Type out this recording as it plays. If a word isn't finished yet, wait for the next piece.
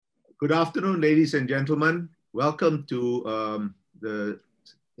Good afternoon, ladies and gentlemen. Welcome to the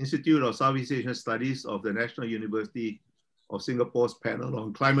Institute of Southeast Asian Studies of the National University of Singapore's panel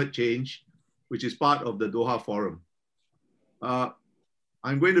on climate change, which is part of the Doha Forum.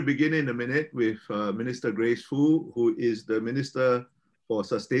 I'm going to begin in a minute with Minister Grace Fu, who is the Minister for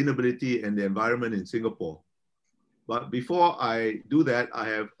Sustainability and the Environment in Singapore. But before I do that, I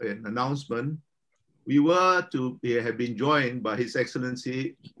have an announcement. We have been joined by His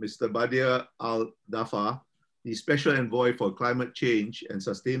Excellency, Mr. Badr Al-Dafa, the Special Envoy for Climate Change and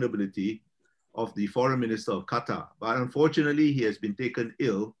Sustainability of the Foreign Minister of Qatar. But unfortunately, he has been taken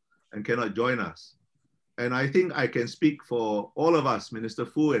ill and cannot join us. And I think I can speak for all of us, Minister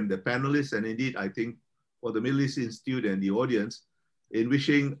Fu and the panelists, and indeed, I think for the Middle East Institute and the audience, in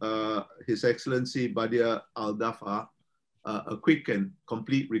wishing His Excellency Badr Al-Dafa a quick and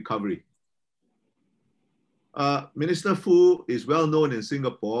complete recovery. Minister Fu is well known in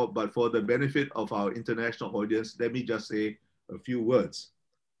Singapore, but for the benefit of our international audience, let me just say a few words.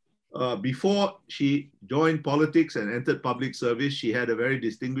 Before she joined politics and entered public service, she had a very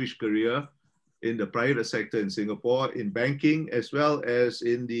distinguished career in the private sector in Singapore, in banking, as well as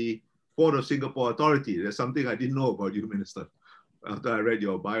in the Port of Singapore Authority. There's something I didn't know about you, Minister, after I read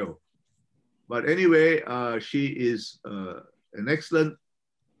your bio. But anyway, she is an excellent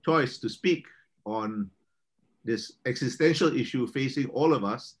choice to speak on this existential issue facing all of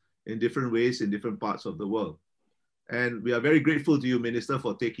us in different ways in different parts of the world. And we are very grateful to you, Minister,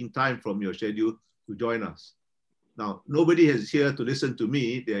 for taking time from your schedule to join us. Now, nobody is here to listen to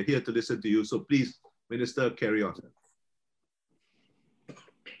me, they're here to listen to you. So please, Minister, carry on.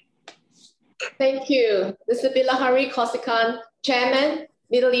 Thank you. Mr. Bilahari Kausikan, Chairman,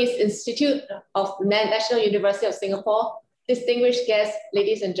 Middle East Institute of the National University of Singapore, distinguished guests,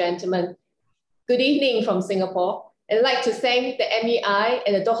 ladies and gentlemen. Good evening from Singapore. I'd like to thank the MEI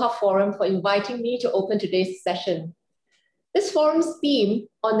and the Doha Forum for inviting me to open today's session. This forum's theme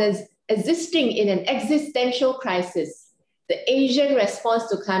on existing in an existential crisis, the Asian response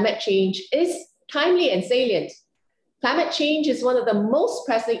to climate change, is timely and salient. Climate change is one of the most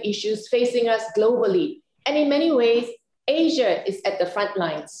pressing issues facing us globally, and in many ways, Asia is at the front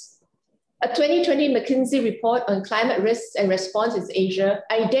lines. A 2020 McKinsey report on climate risks and response in Asia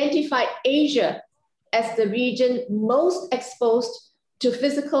identified Asia as the region most exposed to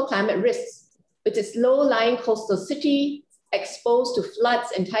physical climate risks, with its low-lying coastal city exposed to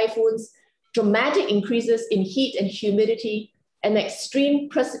floods and typhoons, dramatic increases in heat and humidity, and extreme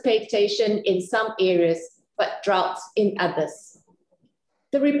precipitation in some areas, but droughts in others.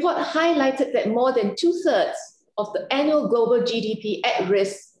 The report highlighted that more than 2/3 of the annual global GDP at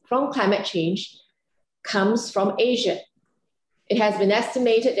risk from climate change comes from Asia. It has been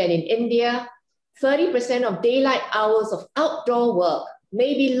estimated that in India, 30% of daylight hours of outdoor work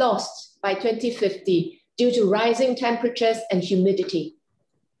may be lost by 2050 due to rising temperatures and humidity,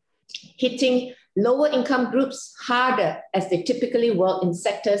 hitting lower income groups harder as they typically work in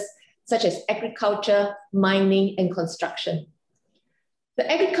sectors such as agriculture, mining, and construction. The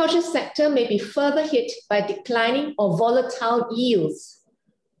agriculture sector may be further hit by declining or volatile yields.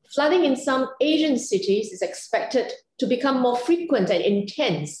 Flooding in some Asian cities is expected to become more frequent and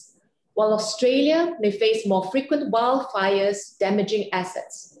intense, while Australia may face more frequent wildfires damaging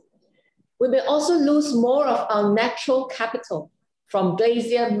assets. We may also lose more of our natural capital, from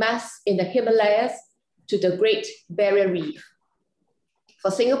glacier mass in the Himalayas to the Great Barrier Reef.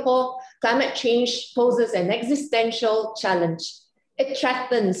 For Singapore, climate change poses an existential challenge. It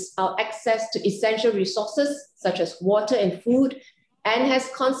threatens our access to essential resources such as water and food, and has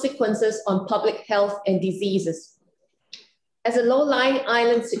consequences on public health and diseases. As a low-lying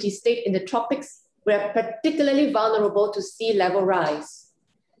island city-state in the tropics, we are particularly vulnerable to sea level rise.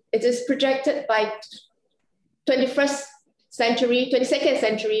 It is projected by 22nd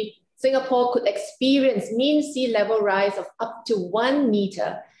century, Singapore could experience mean sea level rise of up to 1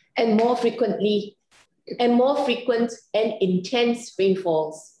 meter and more frequent and intense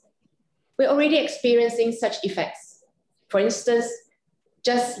rainfalls. We're already experiencing such effects. For instance,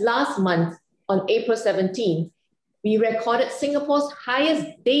 just last month, on April 17th, we recorded Singapore's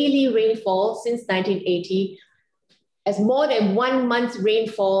highest daily rainfall since 1980, as more than 1 month's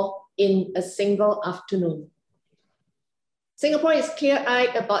rainfall in a single afternoon. Singapore is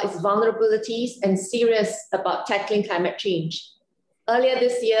clear-eyed about its vulnerabilities and serious about tackling climate change. Earlier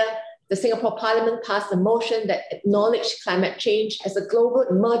this year, the Singapore Parliament passed a motion that acknowledged climate change as a global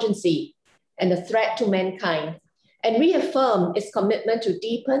emergency and a threat to mankind, and reaffirm its commitment to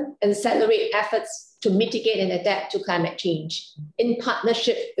deepen and accelerate efforts to mitigate and adapt to climate change in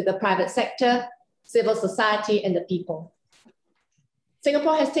partnership with the private sector, civil society, and the people.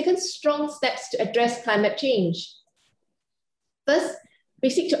 Singapore has taken strong steps to address climate change. First, we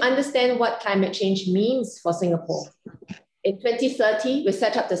seek to understand what climate change means for Singapore. In 2030, we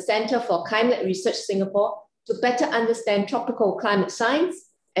set up the Centre for Climate Research Singapore to better understand tropical climate science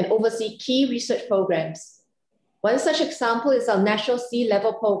and oversee key research programs. One such example is our National Sea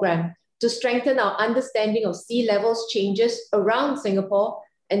Level Program to strengthen our understanding of sea levels changes around Singapore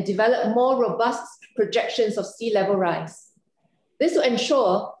and develop more robust projections of sea level rise. This will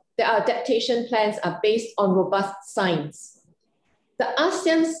ensure that our adaptation plans are based on robust science. The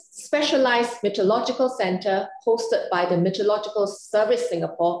ASEAN's Specialized Meteorological Center, hosted by the Meteorological Service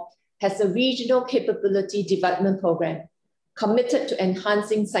Singapore, has a regional capability development program committed to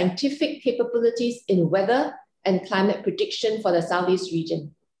enhancing scientific capabilities in weather and climate prediction for the Southeast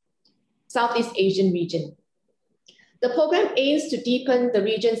Asian region. The program aims to deepen the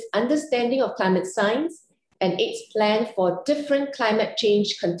region's understanding of climate science and its plan for different climate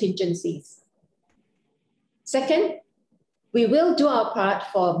change contingencies. Second, we will do our part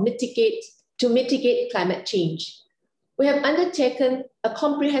to mitigate climate change. We have undertaken a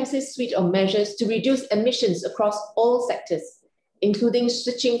comprehensive suite of measures to reduce emissions across all sectors, including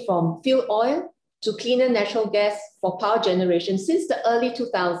switching from fuel oil to cleaner natural gas for power generation since the early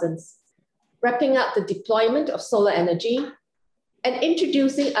 2000s, wrapping up the deployment of solar energy, and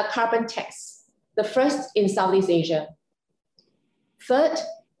introducing a carbon tax, the first in Southeast Asia. Third,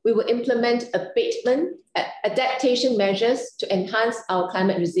 we will implement abatement adaptation measures to enhance our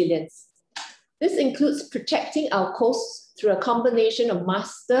climate resilience. This includes protecting our coasts through a combination of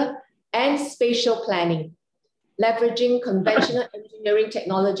master and spatial planning, leveraging conventional engineering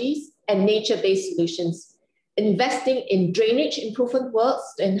technologies and nature-based solutions, investing in drainage improvement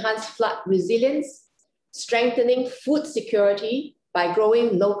works to enhance flood resilience, strengthening food security by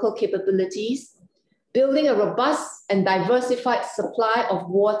growing local capabilities, building a robust and diversified supply of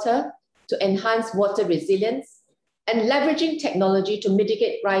water to enhance water resilience, and leveraging technology to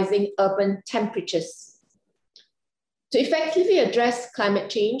mitigate rising urban temperatures. To effectively address climate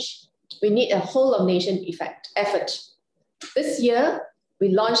change, we need a whole-of-nation effort. This year, we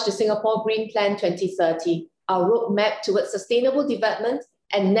launched the Singapore Green Plan 2030, our roadmap towards sustainable development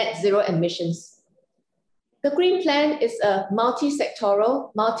and net zero emissions. The Green Plan is a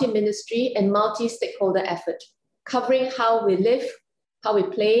multi-sectoral, multi-ministry, and multi-stakeholder effort, covering how we live, how we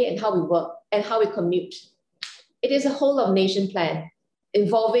play, and how we work, and how we commute. It is a whole-of-nation plan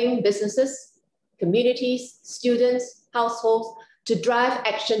involving businesses, communities, students, households to drive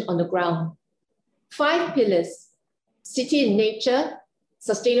action on the ground. 5 pillars: city in nature,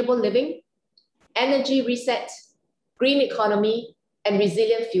 sustainable living, energy reset, green economy, and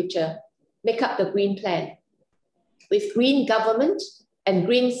resilient future make up the Green Plan, with green government and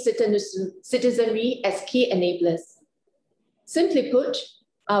green citizenry as key enablers. Simply put,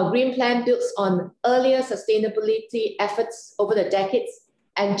 our Green Plan builds on earlier sustainability efforts over the decades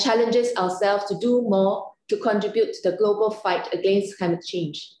and challenges ourselves to do more to contribute to the global fight against climate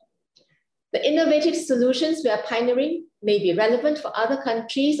change. The innovative solutions we are pioneering may be relevant for other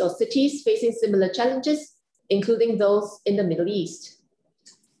countries or cities facing similar challenges, including those in the Middle East.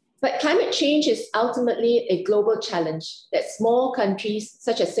 But climate change is ultimately a global challenge that small countries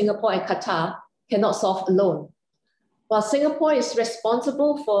such as Singapore and Qatar cannot solve alone. While Singapore is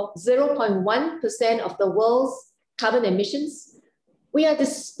responsible for 0.1% of the world's carbon emissions, we are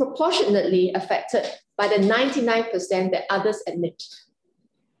disproportionately affected by the 99% that others emit.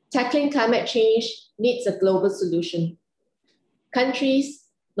 Tackling climate change needs a global solution. Countries,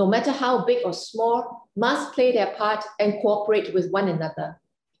 no matter how big or small, must play their part and cooperate with one another.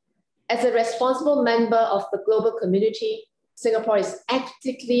 As a responsible member of the global community, Singapore is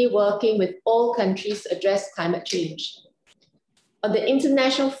actively working with all countries to address climate change. On the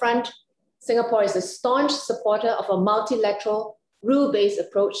international front, Singapore is a staunch supporter of a multilateral, rule-based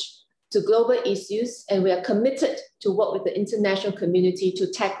approach to global issues, and we are committed to work with the international community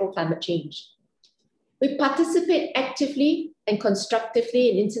to tackle climate change. We participate actively and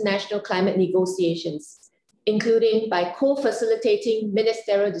constructively in international climate negotiations, including by co-facilitating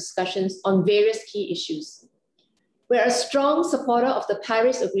ministerial discussions on various key issues. We are a strong supporter of the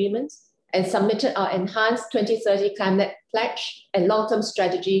Paris Agreement and submitted our enhanced 2030 climate pledge and long-term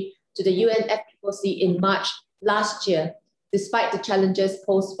strategy to the UNFCCC in March last year, despite the challenges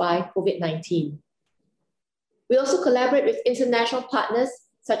posed by COVID-19. We also collaborate with international partners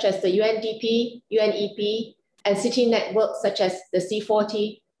such as the UNDP, UNEP, and city networks such as the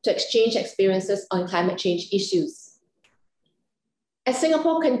C40 to exchange experiences on climate change issues. As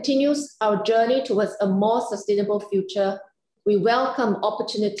Singapore continues our journey towards a more sustainable future, we welcome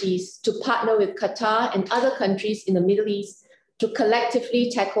opportunities to partner with Qatar and other countries in the Middle East to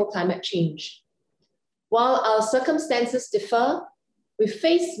collectively tackle climate change. While our circumstances differ, we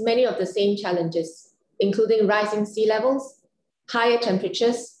face many of the same challenges, including rising sea levels, higher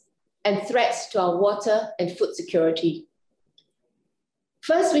temperatures, and threats to our water and food security.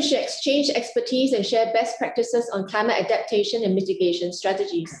 First, we should exchange expertise and share best practices on climate adaptation and mitigation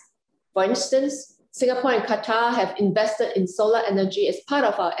strategies. For instance, Singapore and Qatar have invested in solar energy as part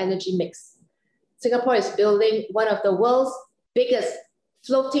of our energy mix. Singapore is building one of the world's biggest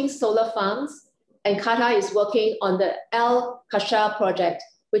floating solar farms, and Qatar is working on the Al Khashar project,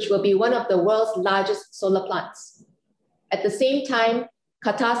 which will be one of the world's largest solar plants. At the same time,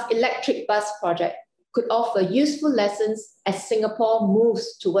 Qatar's electric bus project could offer useful lessons as Singapore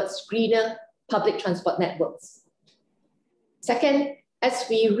moves towards greener public transport networks. Second, as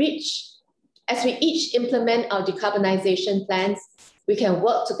we each implement our decarbonization plans, we can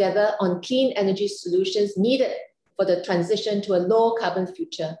work together on clean energy solutions needed for the transition to a low carbon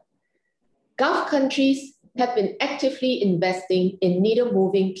future. Gulf countries have been actively investing in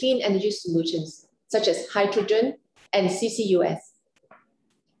needle-moving clean energy solutions, such as hydrogen and CCUS.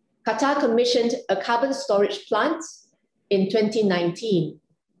 Qatar commissioned a carbon storage plant in 2019,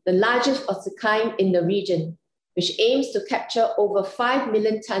 the largest of the kind in the region, which aims to capture over 5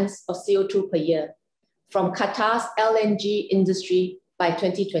 million tons of CO2 per year from Qatar's LNG industry by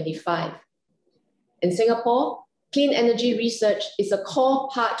 2025. In Singapore, clean energy research is a core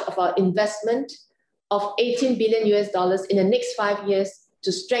part of our investment of $18 billion in the next 5 years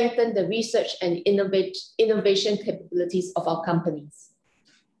to strengthen the research and innovation capabilities of our companies.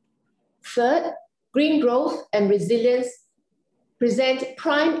 Third, green growth and resilience present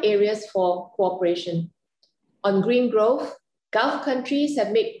prime areas for cooperation. On green growth, Gulf countries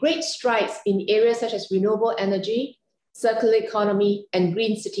have made great strides in areas such as renewable energy, circular economy, and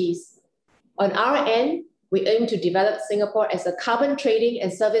green cities. On our end, we aim to develop Singapore as a carbon trading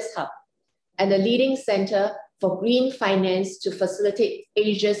and service hub and a leading center for green finance to facilitate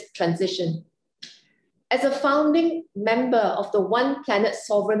Asia's transition. As a founding member of the One Planet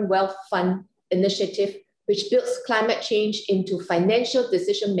Sovereign Wealth Fund initiative, which builds climate change into financial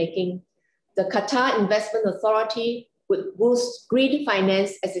decision-making, the Qatar Investment Authority would boost green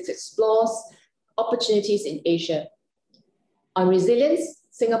finance as it explores opportunities in Asia. On resilience,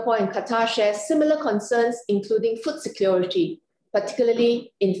 Singapore and Qatar share similar concerns, including food security,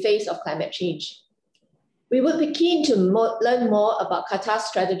 particularly in face of climate change. We would be keen to learn more about Qatar's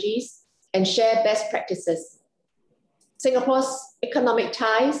strategies and share best practices. Singapore's economic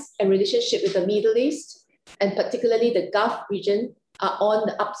ties and relationship with the Middle East, and particularly the Gulf region, are on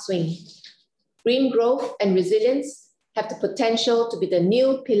the upswing. Green growth and resilience have the potential to be the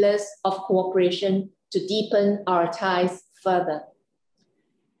new pillars of cooperation to deepen our ties further.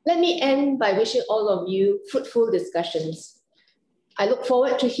 Let me end by wishing all of you fruitful discussions. I look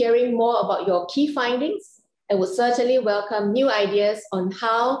forward to hearing more about your key findings and would certainly welcome new ideas on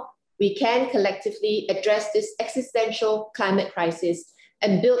how we can collectively address this existential climate crisis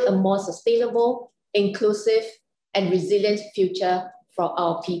and build a more sustainable, inclusive, and resilient future for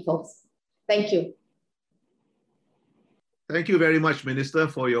our peoples. Thank you. Thank you very much, Minister,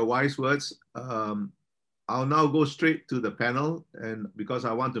 for your wise words. I'll now go straight to the panel, and because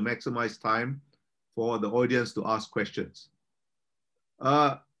I want to maximize time for the audience to ask questions.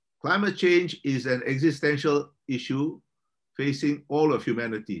 Climate change is an existential issue facing all of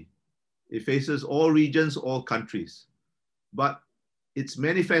humanity. It faces all regions, all countries, but its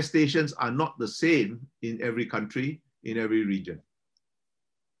manifestations are not the same in every country, in every region.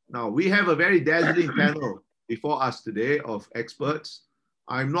 Now, we have a very dazzling panel before us today of experts.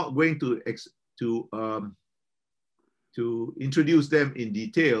 I'm not going to introduce them in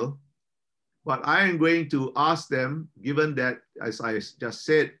detail, but I am going to ask them, given that, as I just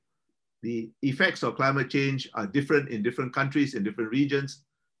said, the effects of climate change are different in different countries, in different regions,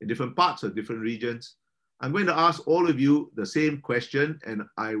 in different parts of different regions. I'm going to ask all of you the same question, and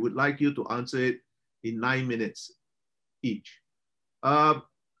I would like you to answer it in 9 minutes each.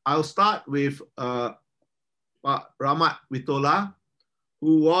 I'll start with Rahmat Witola,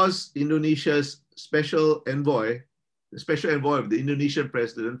 who was Indonesia's special envoy, the special envoy of the Indonesian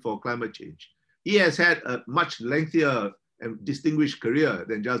president for climate change. He has had a much lengthier and distinguished career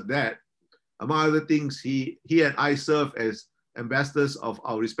than just that. Among other things, he and I served as ambassadors of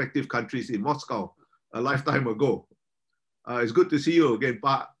our respective countries in Moscow a lifetime ago. It's good to see you again,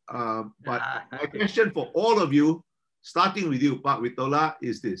 Pak. But my question for all of you, starting with you, Pak Witola,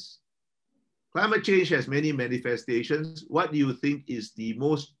 is this. Climate change has many manifestations. What do you think is the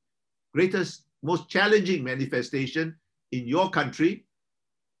most challenging manifestation in your country?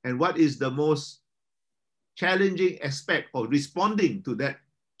 And what is the most challenging aspect of responding to that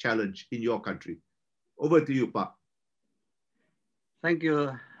challenge in your country? Over to you, Pak. Thank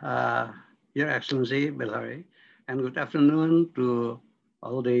you, Your Excellency Bilhari, and good afternoon to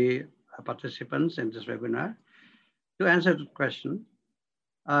all the participants in this webinar. To answer the question,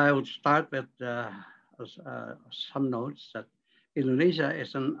 I would start with some notes that Indonesia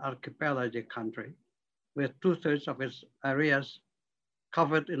is an archipelagic country with 2/3 of its areas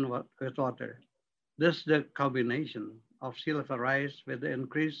covered with water. This the combination of sea level rise with the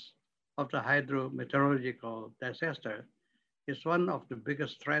increase of the hydrometeorological disaster is one of the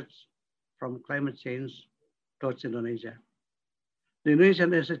biggest threats from climate change towards Indonesia. The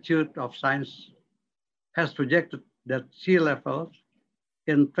Indonesian Institute of Science has projected that sea levels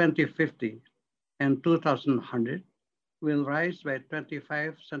in 2050 and 2100 will rise by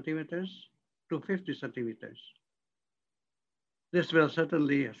 25 centimeters to 50 centimeters. This will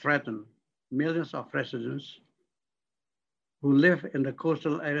certainly threaten millions of residents who live in the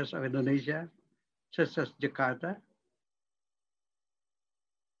coastal areas of Indonesia, such as Jakarta,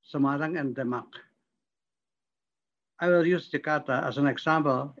 Semarang, and Demak. I will use Jakarta as an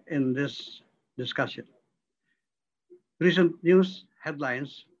example in this discussion. Recent news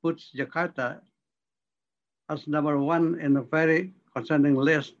headlines puts Jakarta as #1 in a very concerning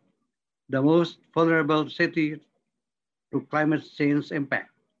list, the most vulnerable city to climate change impact.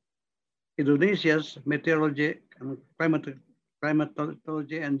 Indonesia's Meteorology and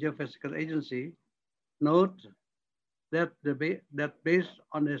Climatology and Geophysical Agency note that based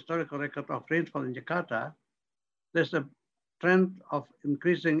on the historical record of rainfall in Jakarta, there's a trend of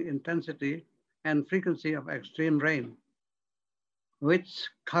increasing intensity and frequency of extreme rain, which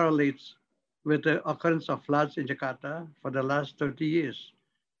correlates with the occurrence of floods in Jakarta for the last 30 years,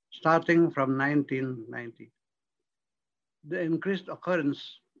 starting from 1990. The increased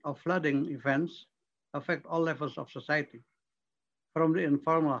occurrence of flooding events affect all levels of society, from the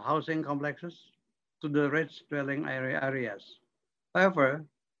informal housing complexes to the rich dwelling areas. However,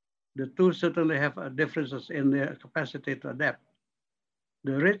 the two certainly have differences in their capacity to adapt.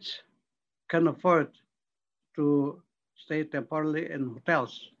 The rich can afford to stay temporarily in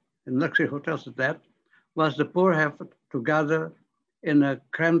hotels, in luxury hotels at that, whilst the poor have to gather in a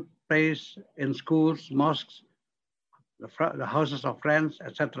cramped place in schools, mosques, the houses of friends,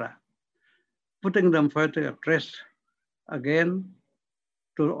 etc., putting them further at risk again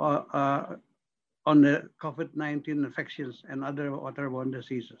to on the COVID-19 infections and other waterborne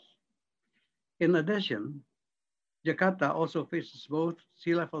diseases. In addition, Jakarta also faces both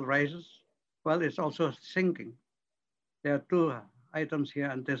sea level rises while it's also sinking. There are two items here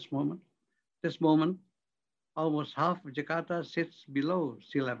at this moment. This moment, almost half of Jakarta sits below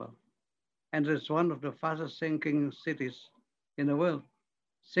sea level, and is one of the fastest sinking cities in the world,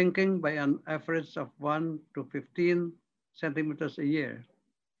 sinking by an average of 1 to 15 centimeters a year.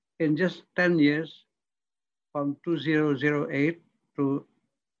 In just 10 years, from 2008 to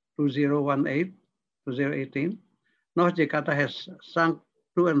 2018, North Jakarta has sunk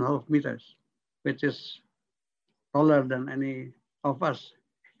 2.5 meters, which is taller than any of us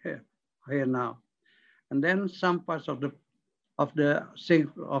here now. And then some parts of the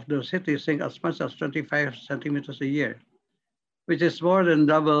city sink as much as 25 centimeters a year, which is more than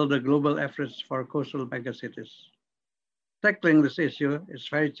double the global average for coastal megacities. Tackling this issue is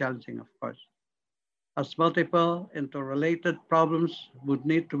very challenging, of course, as multiple interrelated problems would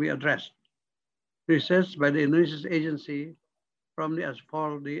need to be addressed. Research by the Indonesian agency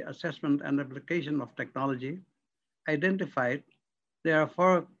for the assessment and application of technology identified there are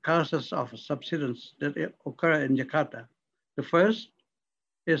 4 causes of subsidence that occur in Jakarta. The first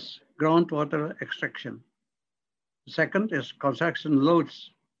is groundwater extraction. The second is construction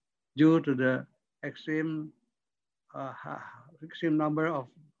loads due to the extreme number of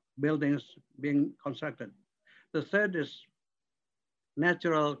buildings being constructed. The third is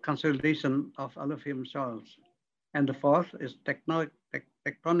natural consolidation of alluvium soils. And the fourth is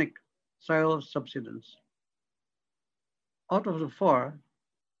tectonic soil subsidence. Out of the 4,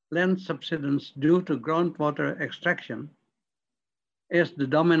 land subsidence due to groundwater extraction is the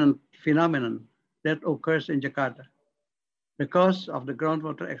dominant phenomenon that occurs in Jakarta. The cause of the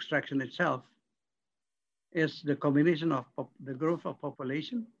groundwater extraction itself is the combination of the growth of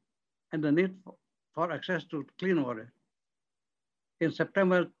population and the need for access to clean water. In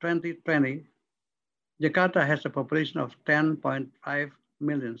September 2020, Jakarta has a population of 10.5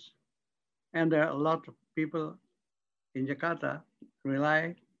 million, and there are a lot of people in Jakarta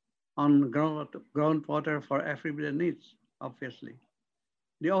rely on groundwater for everyday needs, obviously.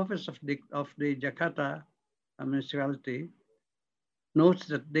 The office of the Jakarta municipality notes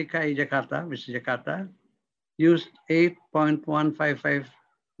that DKI Jakarta, which is Jakarta, used 8.155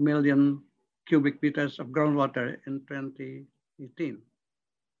 million cubic meters of groundwater in 2018.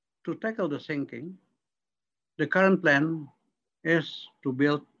 To tackle the sinking, the current plan is to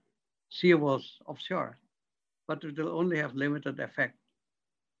build seawalls offshore, but it will only have limited effect.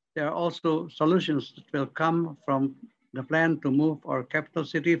 There are also solutions that will come from the plan to move our capital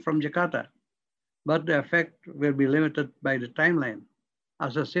city from Jakarta, but the effect will be limited by the timeline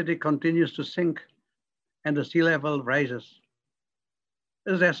as the city continues to sink and the sea level rises.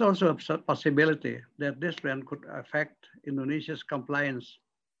 There's also a possibility that this trend could affect Indonesia's compliance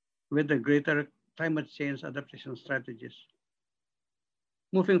with the greater climate change adaptation strategies.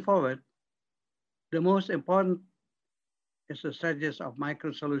 Moving forward, the most important is the strategies of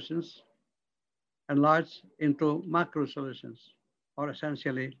micro solutions enlarged into macro solutions, or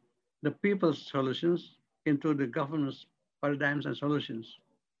essentially the people's solutions into the government's paradigms and solutions.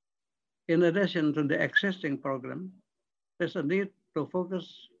 In addition to the existing program, there's a need to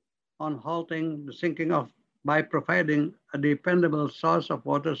focus on halting the sinking by providing a dependable source of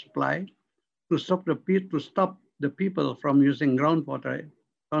water supply to stop the people from using groundwater.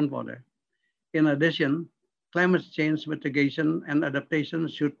 In addition, climate change mitigation and adaptation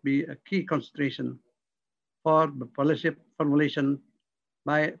should be a key consideration for the policy formulation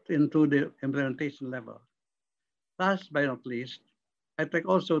into the implementation level. Last but not least, I'd like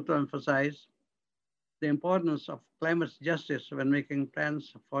also to emphasize the importance of climate justice when making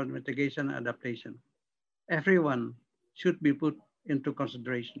plans for mitigation and adaptation. Everyone should be put into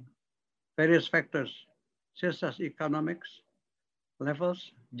consideration. Various factors, such as economics,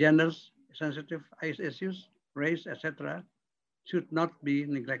 levels, genders, sensitive issues, race, etc., should not be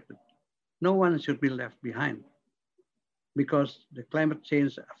neglected. No one should be left behind because the climate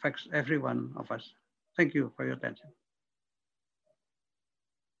change affects every one of us. Thank you for your attention.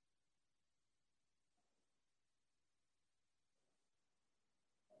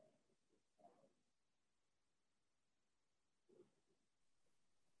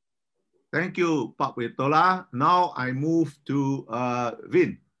 Thank you, Pak Wetola. Now I move to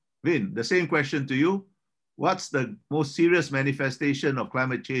Vin. Vin, the same question to you. What's the most serious manifestation of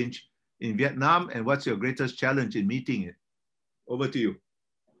climate change in Vietnam, and what's your greatest challenge in meeting it? Over to you.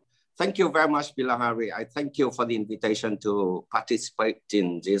 Thank you very much, Bilahari. I thank you for the invitation to participate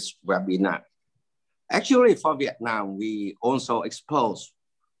in this webinar. Actually, for Vietnam, we also exposed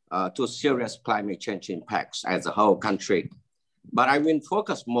to serious climate change impacts as a whole country. But I will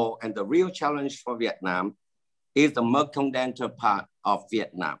focus more on the real challenge for Vietnam is the Mekong Delta part of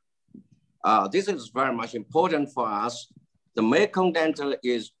Vietnam. This is very much important for us. The Mekong Delta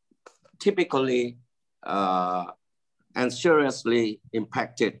is typically and seriously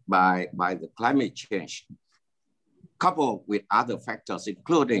impacted by the climate change, coupled with other factors,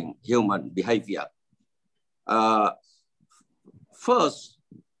 including human behavior. First,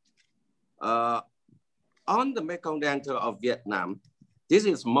 on the Mekong Delta of Vietnam, this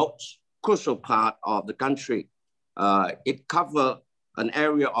is most crucial part of the country. It covers an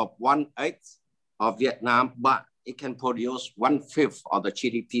area of 1/8 of Vietnam, but it can produce 1/5 of the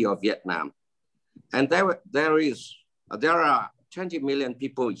GDP of Vietnam. And there are 20 million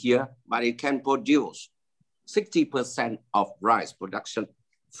people here, but it can produce 60% of rice production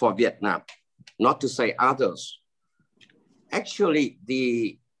for Vietnam, not to say others. Actually,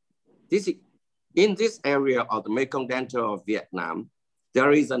 in this area of the Mekong Delta of Vietnam,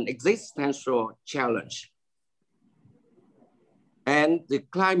 there is an existential challenge. And the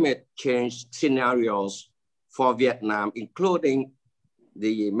climate change scenarios for Vietnam, including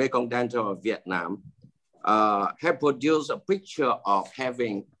the Mekong Delta of Vietnam, have produced a picture of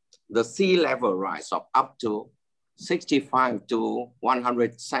having the sea level rise of up to 65 to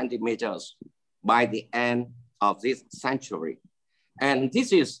 100 centimeters by the end of this century. And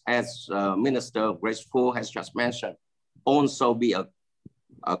this is, as Minister Grace Fu has just mentioned, also be a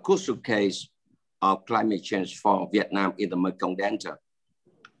crucial case of climate change for Vietnam in the Mekong Delta.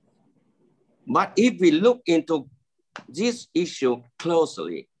 But if we look into this issue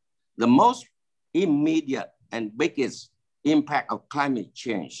closely, the most immediate and biggest impact of climate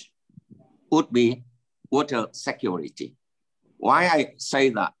change would be water security. Why I say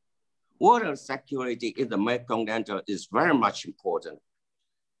that? Water security in the Mekong Delta is very much important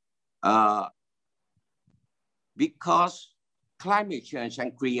because climate change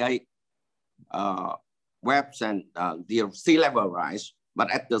can create webs and the sea level rise, but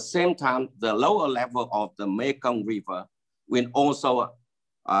at the same time, the lower level of the Mekong River will also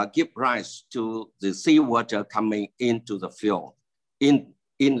give rise to the seawater coming into the field,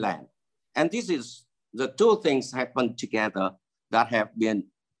 inland. And this is the two things happen together that have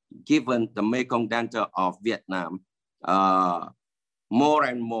been given the Mekong Delta of Vietnam more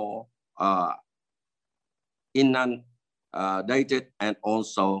and more inundated and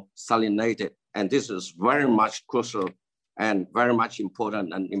also salinated. And this is very much crucial and very much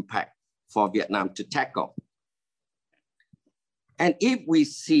important and impact for Vietnam to tackle. And if we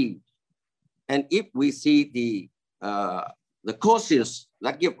see the causes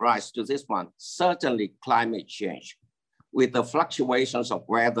that give rise to this one, certainly climate change, with the fluctuations of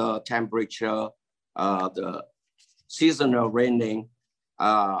weather, temperature, the seasonal raining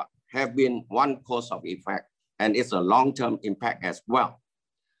have been one cause of effect, and it's a long-term impact as well.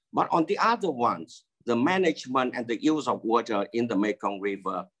 But on the other ones, the management and the use of water in the Mekong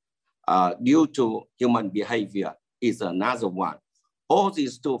River due to human behavior is another one. All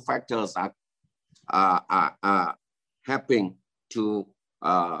these two factors are helping to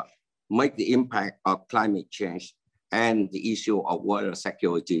make the impact of climate change and the issue of water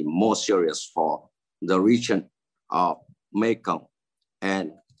security more serious for the region of Mekong,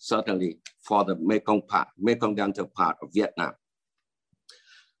 and certainly for the Mekong Delta part of Vietnam.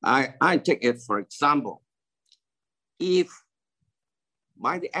 I take it, for example, if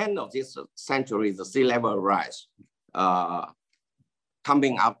by the end of this century, the sea level rise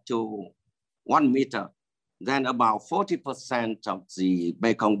coming up to 1 meter, then about 40% of the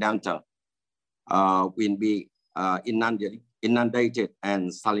Mekong Delta will be inundated and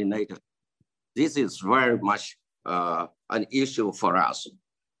salinated. This is very much an issue for us.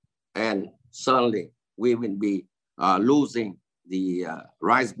 And certainly we will be losing the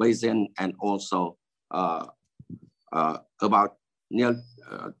rice basin, and also about near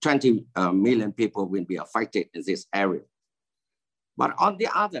 20 million people will be affected in this area. But on the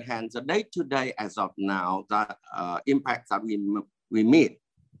other hand, the day-to-day as of now, the impact that we meet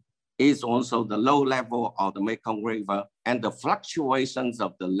is also the low level of the Mekong River and the fluctuations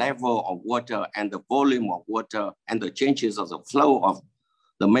of the level of water and the volume of water and the changes of the flow of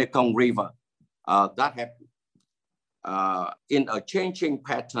the Mekong River that have in a changing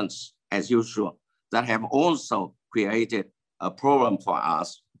patterns as usual, that have also created a problem for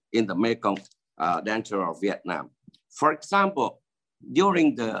us in the Mekong Delta of Vietnam. For example,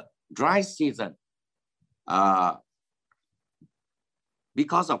 during the dry season,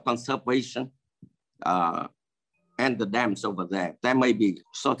 because of conservation and the dams over there, there may be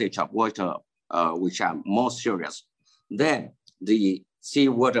shortage of water, which are more serious. Then the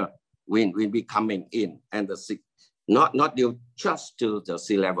seawater will be coming in, and the sea, not due just to the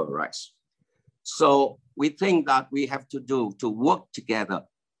sea level rise. So we think that we have to work together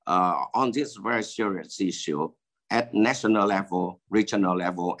on this very serious issue at national level, regional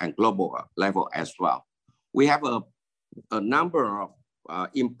level, and global level as well. We have a number of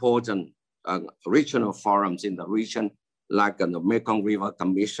important regional forums in the region, like the Mekong River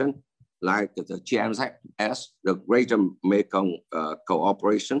Commission, like the GMS, the Greater Mekong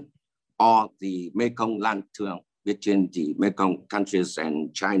Cooperation, or the Mekong Land Thương between the Mekong countries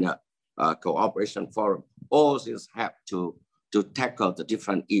and China Cooperation Forum. All these have to tackle the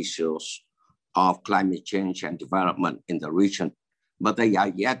different issues of climate change and development in the region, but they are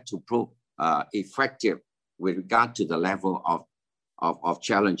yet to prove effective with regard to the level of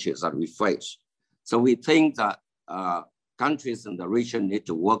challenges that we face. So we think that countries in the region need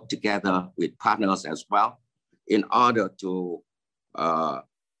to work together with partners as well in order to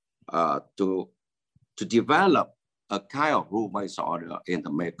develop a kind of rule-based order in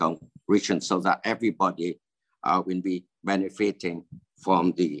the Mekong region so that everybody will be benefiting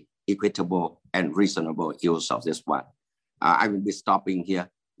from the equitable and reasonable use of this one. I will be stopping here,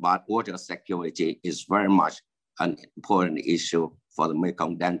 but water security is very much an important issue for the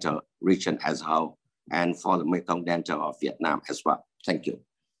Mekong Delta region as a whole, and for the Mekong Delta of Vietnam as well. Thank you.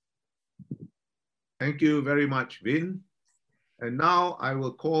 Thank you very much, Vin. And now I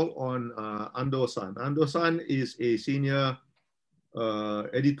will call on Ando-san. Ando-san is a senior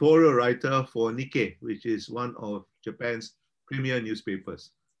editorial writer for Nikkei, which is one of Japan's premier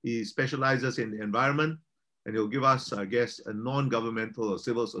newspapers. He specializes in the environment, and he'll give us, I guess, a non-governmental or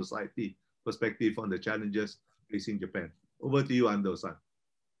civil society perspective on the challenges facing Japan. Over to you, Ando-san.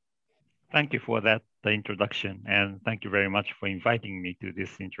 Thank you for that introduction, and thank you very much for inviting me to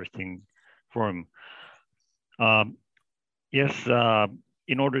this interesting forum. Yes,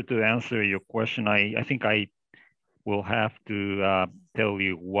 in order to answer your question, I think I will have to tell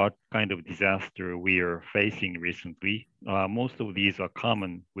you what kind of disaster we are facing recently. Most of these are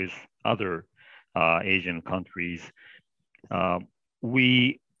common with other Asian countries.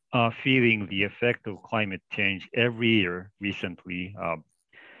 We are feeling the effect of climate change every year recently.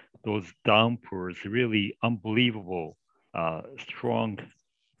 Those downpours, really unbelievable, strong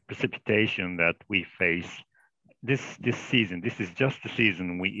precipitation that we face this season. This is just the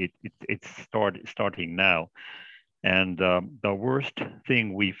season it's starting now, and the worst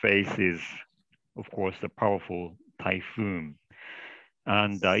thing we face is, of course, the powerful typhoon.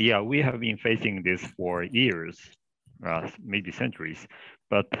 And yeah, we have been facing this for years, maybe centuries,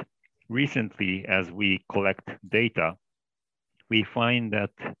 but recently, as we collect data, we find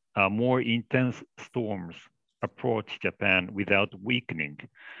that more intense storms approach Japan without weakening.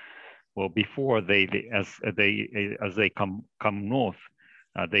 Well, before as they come north,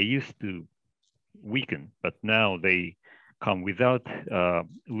 they used to weaken, but now they come without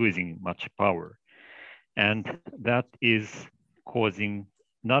losing much power, and that is causing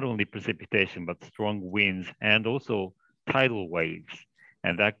not only precipitation but strong winds and also tidal waves,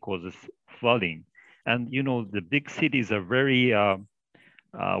 and that causes flooding. And you know, the big cities are very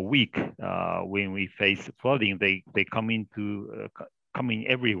weak when we face flooding. They come in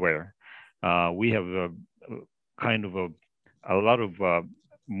everywhere. We have a lot of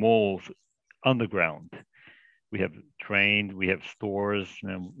malls underground. We have trains, we have stores,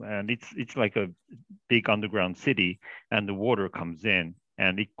 and it's like a big underground city, and the water comes in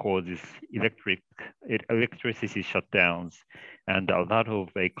and it causes electricity shutdowns and a lot of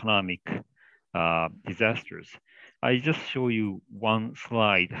economic disasters. I just show you one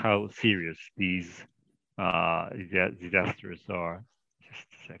slide how serious these disasters are. Just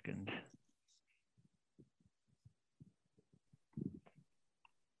a second.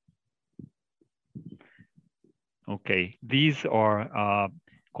 Okay, these are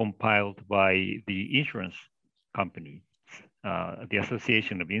compiled by the insurance company, the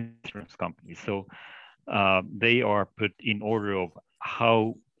Association of Insurance Companies. So they are put in order of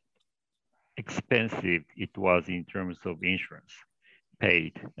how expensive it was in terms of insurance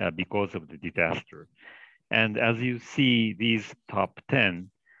paid because of the disaster. And as you see these top 10,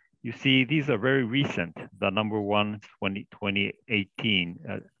 you see these are very recent. The number one, 2018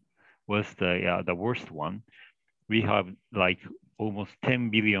 was the worst one. We have like almost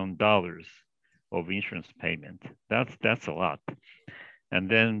 $10 billion of insurance payment. That's a lot. And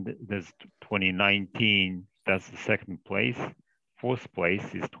then there's 2019, that's the second place. Fourth place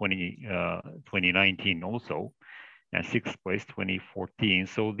is 2019 also, and sixth place, 2014.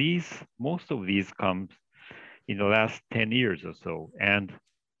 So most of these comes in the last 10 years or so, and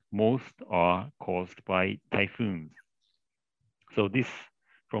most are caused by typhoons. So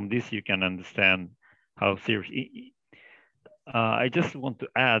from this you can understand how serious. I just want to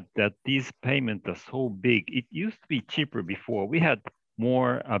add that these payments are so big. It used to be cheaper before. We had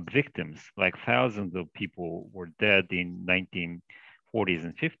more victims, like thousands of people were dead in 1940s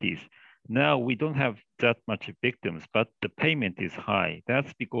and 50s. Now we don't have that much victims, but the payment is high.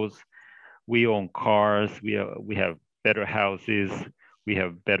 That's because we own cars, we have better houses, we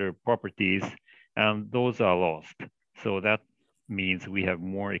have better properties, and those are lost. So that means we have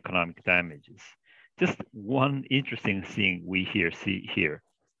more economic damages. Just one interesting thing we see here,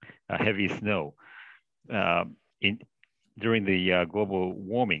 heavy snow. During the global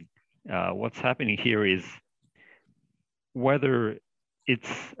warming, what's happening here is whether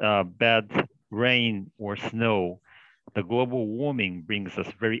it's bad rain or snow, the global warming brings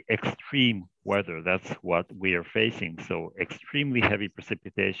us very extreme weather. That's what we are facing. So extremely heavy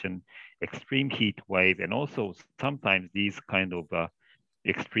precipitation, extreme heat wave, and also sometimes these kind of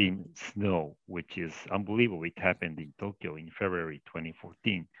extreme snow, which is unbelievable. It happened in Tokyo in February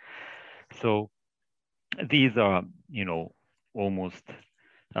 2014. So these are, almost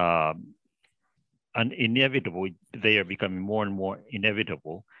inevitable. They are becoming more and more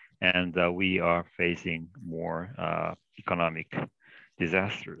inevitable, and we are facing more economic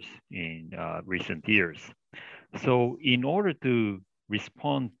disasters in recent years. So in order to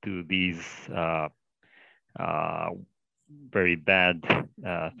respond to these very bad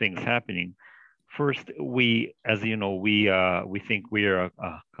things happening, first, as you know, we think we are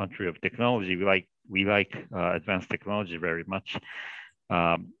a country of technology. We like advanced technology very much.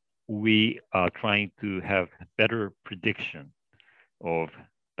 We are trying to have better prediction of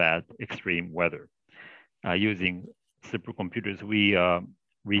bad extreme weather. Using supercomputers, we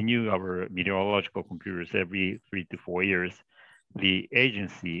renew our meteorological computers every 3 to 4 years. The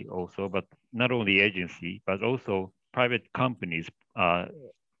agency also, but not only agency, but also private companies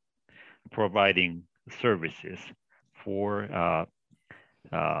providing services for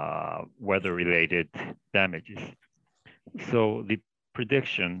weather-related damages. So the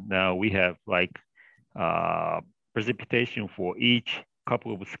prediction now, we have like precipitation for each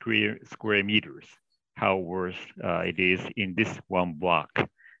couple of square meters, how worse it is in this one block,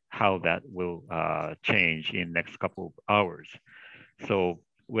 how that will change in next couple of hours. So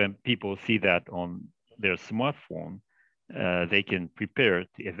when people see that on their smartphone, they can prepare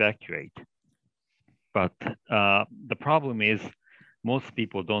to evacuate. But the problem is most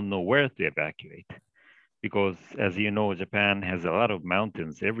people don't know where to evacuate because, as you know, Japan has a lot of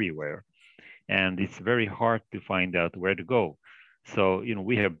mountains everywhere, and it's very hard to find out where to go. So,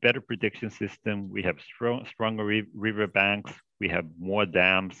 we have better prediction system, we have stronger river banks, we have more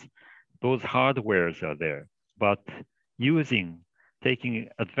dams. Those hardwares are there, but taking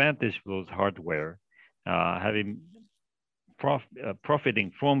advantage of those hardware,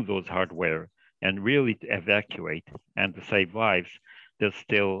 profiting from those hardware and really to evacuate and to save lives, there's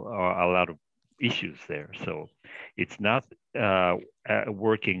still a lot of issues there. So it's not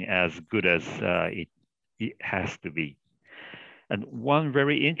working as good as it has to be. And one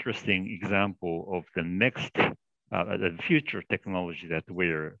very interesting example of the future technology that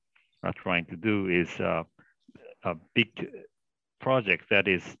we're trying to do is a big project that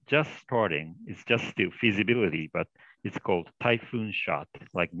is just starting. It's just still feasibility, but it's called typhoon shot,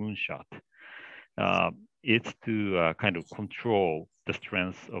 like moonshot. It's to kind of control the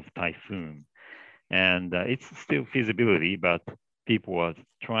strength of typhoon. And it's still feasibility, but people are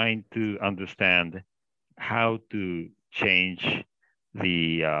trying to understand how to change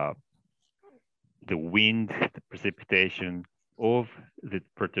the wind, the precipitation of the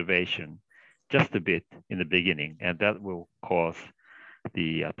perturbation just a bit in the beginning, and that will cause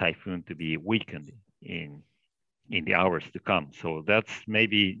the typhoon to be weakened in the hours to come. So that's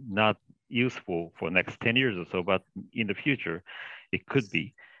maybe not useful for next 10 years or so, but in the future, it could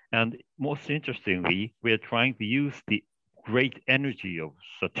be. And most interestingly, we're trying to use the great energy of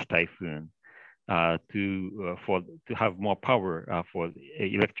such typhoon to have more power for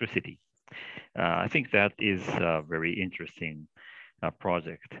electricity. I think that is a very interesting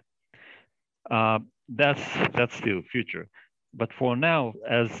project. That's still future. But for now,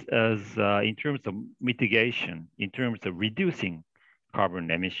 as in terms of mitigation, in terms of reducing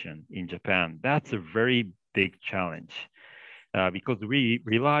carbon emission in Japan, that's a very big challenge because we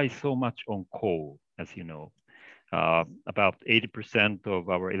rely so much on coal, as you know. About 80% of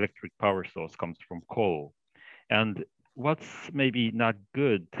our electric power source comes from coal. And what's maybe not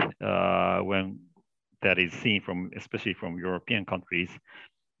good when that is seen especially from European countries,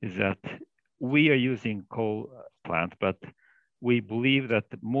 is that we are using coal plants, but we believe that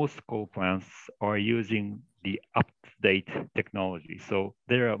most coal plants are using the up-to-date technology. So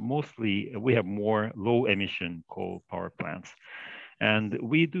we have more low emission coal power plants. And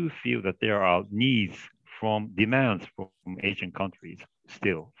we do feel that there are demands from Asian countries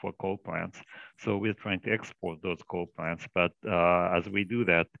still for coal plants. So we're trying to export those coal plants. But as we do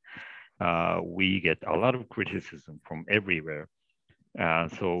that, we get a lot of criticism from everywhere.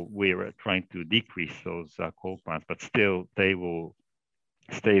 So we're trying to decrease those coal plants, but still they will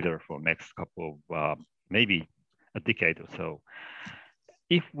stay there for next couple of, maybe a decade or so.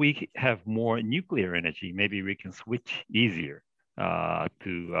 If we have more nuclear energy, maybe we can switch easier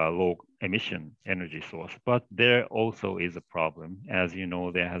to low emission energy source. But there also is a problem. As you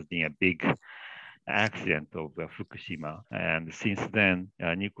know, there has been a big accident of Fukushima. And since then,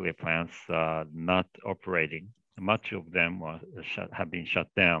 nuclear plants are not operating. Much of them have been shut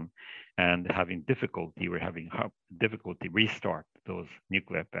down and we're having difficulty restart those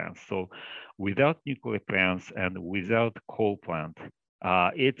nuclear plants. So without nuclear plants and without coal plant,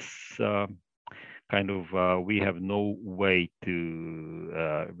 it's we have no way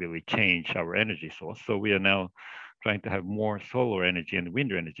to really change our energy source. So we are now trying to have more solar energy and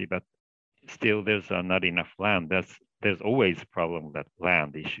wind energy, but still there's not enough land. There's always a problem with that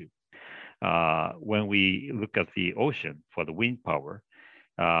land issue. When we look at the ocean for the wind power,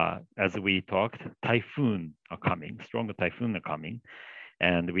 as we talked, stronger typhoon are coming,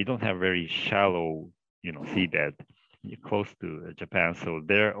 and we don't have very shallow, seabed close to Japan. So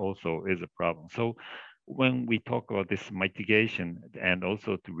there also is a problem. So when we talk about this mitigation and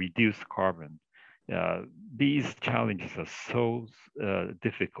also to reduce carbon, these challenges are so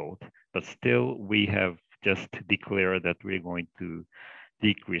difficult, but still we have just declared that we're going to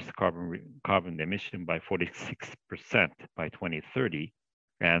decrease carbon emission by 46% by 2030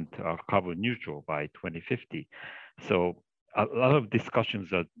 and carbon neutral by 2050. So a lot of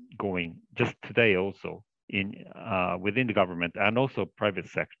discussions are going just today also within the government and also private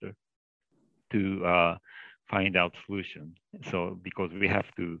sector to find out solutions. So because we have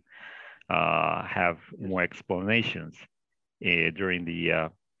to have more explanations during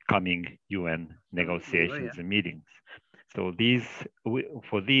the coming UN negotiations and meetings. So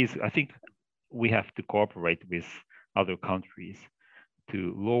for these, I think we have to cooperate with other countries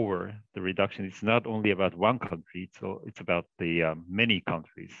to lower the reduction. It's not only about one country, so it's about the many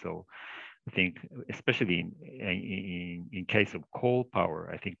countries. So I think, especially in case of coal power,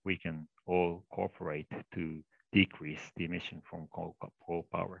 I think we can all cooperate to decrease the emission from coal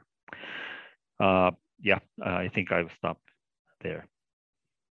power. Yeah, I think I will stop there.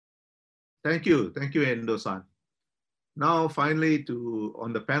 Thank you, Endo-san. Now, finally,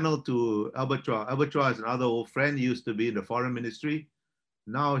 on the panel to Albert Chua. Albert Chua is another old friend. He used to be in the Foreign Ministry.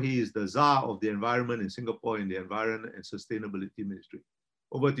 Now he is the Czar of the Environment in Singapore in the Environment and Sustainability Ministry.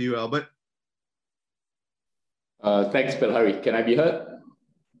 Over to you, Albert. Thanks, Bilahari. Can I be heard?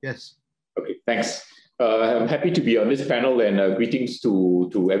 Yes. Okay, thanks. I'm happy to be on this panel, and greetings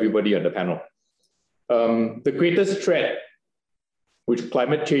to everybody on the panel. The greatest threat which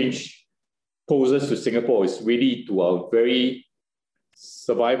climate change poses to Singapore is really to our very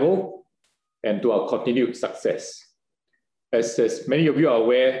survival and to our continued success. As many of you are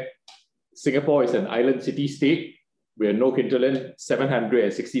aware, Singapore is an island city-state. We are no hinterland,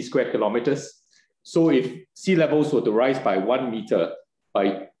 760 square kilometers. So if sea levels were to rise by 1 meter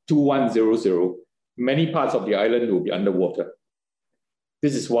by 2100, many parts of the island will be underwater.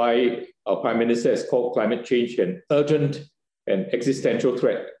 This is why our Prime Minister has called climate change an urgent and existential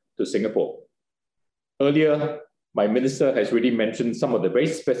threat to Singapore. Earlier, my minister has already mentioned some of the very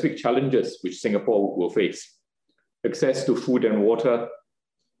specific challenges which Singapore will face. Access to food and water,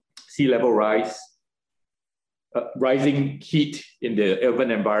 sea level rise, rising heat in the urban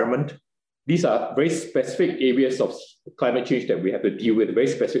environment. These are very specific areas of climate change that we have to deal with, very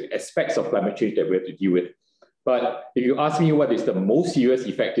specific aspects of climate change that we have to deal with. But if you ask me what is the most serious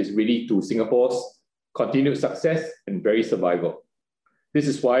effect, is really to Singapore's continued success and very survival. This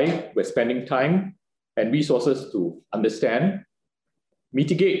is why we're spending time and resources to understand,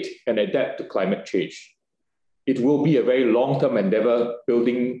 mitigate, and adapt to climate change. It will be a very long-term endeavor,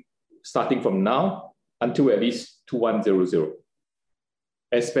 building starting from now until at least 2100.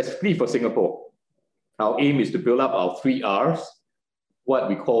 And specifically for Singapore, our aim is to build up our 3 Rs, what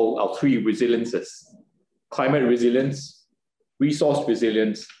we call our 3 resiliences: climate resilience, resource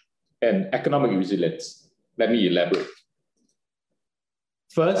resilience, and economic resilience. Let me elaborate.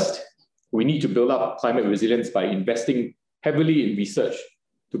 First, we need to build up climate resilience by investing heavily in research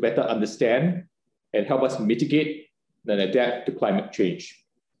to better understand and help us mitigate and adapt to climate change.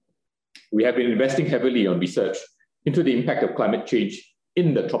 We have been investing heavily on research into the impact of climate change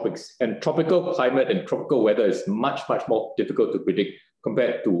in the tropics, and tropical climate and tropical weather is much, much more difficult to predict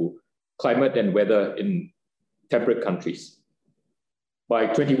compared to climate and weather in temperate countries. By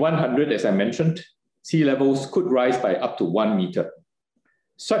 2100, as I mentioned, sea levels could rise by up to 1 meter.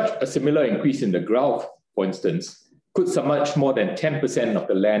 Such a similar increase in the Gulf, for instance, could submerge more than 10% of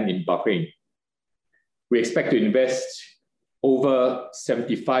the land in Bahrain. We expect to invest over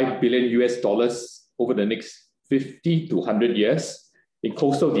 $75 billion over the next 50 to 100 years in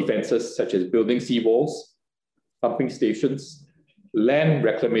coastal defenses, such as building seawalls, pumping stations, land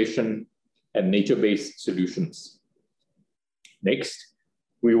reclamation, and nature-based solutions. Next,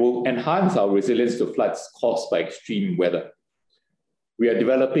 we will enhance our resilience to floods caused by extreme weather. We are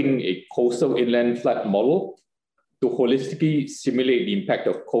developing a coastal inland flood model to holistically simulate the impact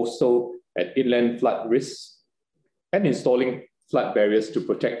of coastal and inland flood risks, and installing flood barriers to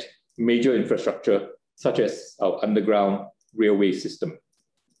protect major infrastructure, such as our underground railway system.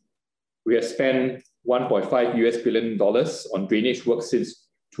 We have spent $1.5 billion on drainage work since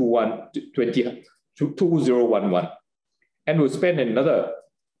 2011, and we'll spend another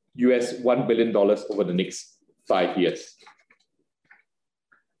 $1 billion over the next 5 years.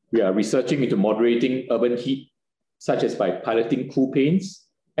 We are researching into moderating urban heat, such as by piloting cool paints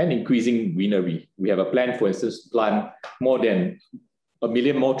and increasing greenery. We have a plan, for instance, to plant more than 1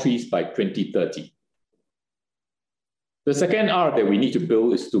 million more trees by 2030. The second R that we need to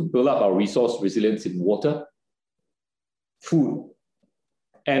build is to build up our resource resilience in water, food,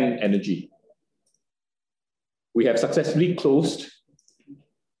 and energy. We have successfully closed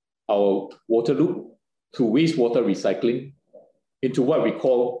our water loop through wastewater recycling into what we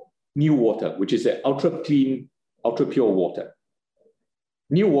call new water, which is an ultra-clean, ultra-pure water.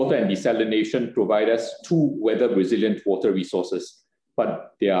 New water and desalination provide us 2 weather-resilient water resources,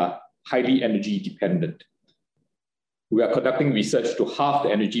 but they are highly energy dependent. We are conducting research to halve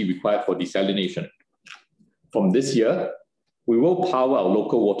the energy required for desalination. From this year, we will power our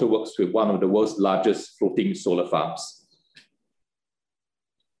local waterworks with one of the world's largest floating solar farms.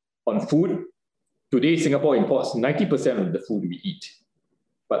 On food, today Singapore imports 90% of the food we eat.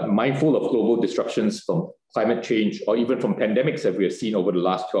 But mindful of global disruptions from climate change or even from pandemics that we have seen over the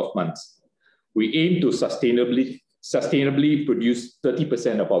last 12 months, we aim to sustainably sustainably produce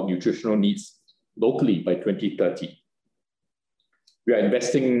 30% of our nutritional needs locally by 2030. We are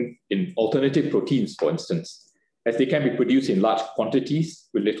investing in alternative proteins, for instance, as they can be produced in large quantities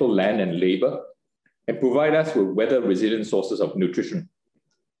with little land and labor and provide us with weather-resilient sources of nutrition.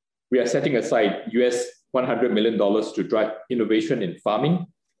 We are setting aside US $100 million to drive innovation in farming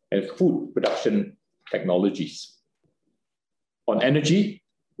and food production technologies. On energy,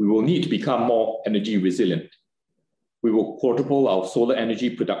 we will need to become more energy resilient. We will quadruple our solar energy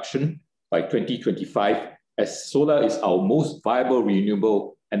production by 2025, as solar is our most viable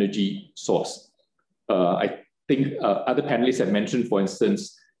renewable energy source. I think other panelists have mentioned, for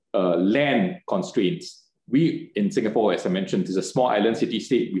instance, land constraints. We in Singapore, as I mentioned, is a small island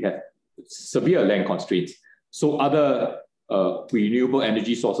city-state. We have severe land constraints. So other renewable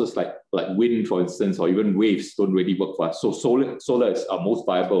energy sources like wind, for instance, or even waves don't really work for us. So solar is our most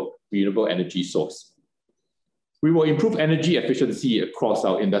viable renewable energy source. We will improve energy efficiency across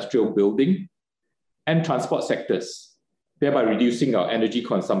our industrial building and transport sectors, thereby reducing our energy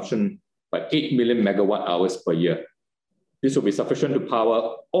consumption by 8 million megawatt hours per year. This will be sufficient to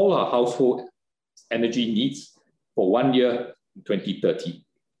power all our household energy needs for 1 year in 2030.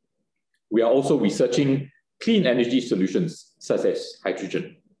 We are also researching clean energy solutions such as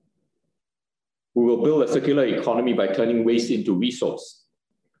hydrogen. We will build a circular economy by turning waste into resource.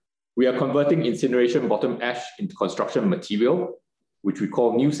 We are converting incineration bottom ash into construction material, which we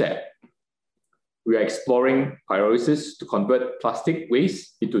call NewSap. We are exploring pyrolysis to convert plastic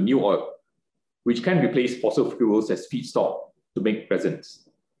waste into new oil, which can replace fossil fuels as feedstock to make resins.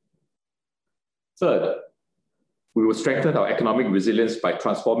 Third, we will strengthen our economic resilience by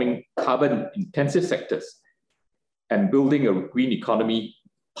transforming carbon-intensive sectors and building a green economy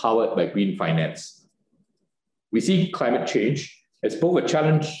powered by green finance. We see climate change as both a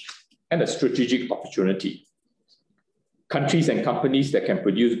challenge and a strategic opportunity. Countries and companies that can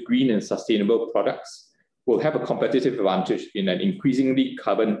produce green and sustainable products will have a competitive advantage in an increasingly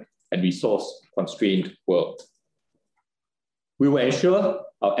carbon and resource-constrained world. We will ensure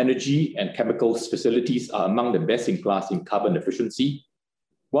our energy and chemicals facilities are among the best in class in carbon efficiency,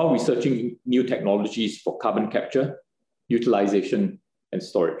 while researching new technologies for carbon capture, utilization, and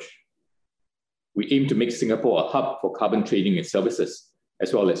storage. We aim to make Singapore a hub for carbon trading and services,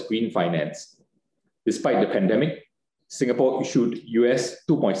 as well as green finance. Despite the pandemic, Singapore issued US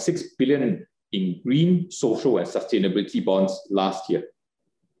 $2.6 billion in green, social, and sustainability bonds last year.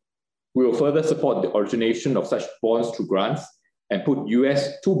 We will further support the origination of such bonds through grants and put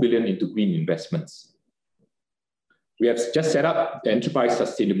US $2 billion into green investments. We have just set up the Enterprise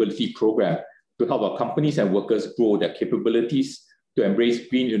Sustainability Program to help our companies and workers grow their capabilities to embrace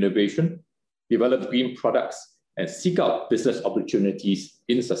green innovation, develop green products, and seek out business opportunities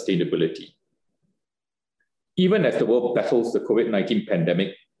in sustainability. Even as the world battles the COVID-19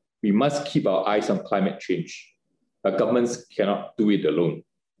 pandemic, we must keep our eyes on climate change. Our governments cannot do it alone.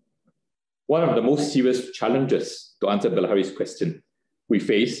 One of the most serious challenges, to answer Bilahari's question, we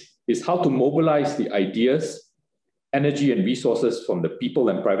face is how to mobilize the ideas, energy, and resources from the people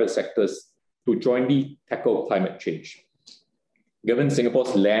and private sectors to jointly tackle climate change. Given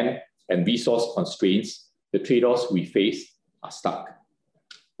Singapore's land and resource constraints, the trade-offs we face are stark.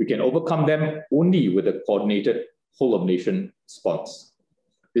 We can overcome them only with a coordinated whole-of-nation response.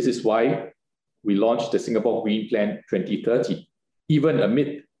 This is why we launched the Singapore Green Plan 2030, even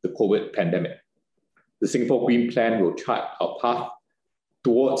amid the COVID pandemic. The Singapore Green Plan will chart our path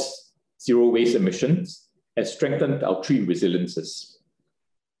towards zero waste emissions and strengthen our three resiliences.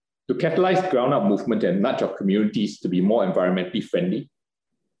 To catalyze ground-up movement and nudge our communities to be more environmentally friendly,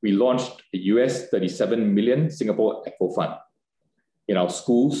 we launched a US 37 million Singapore Eco Fund. In our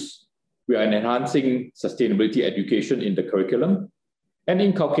schools, we are enhancing sustainability education in the curriculum and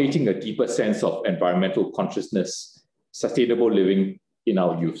inculcating a deeper sense of environmental consciousness, sustainable living in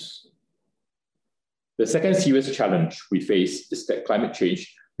our youth. The second serious challenge we face is that climate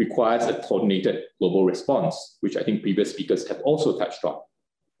change requires a coordinated global response, which I think previous speakers have also touched on.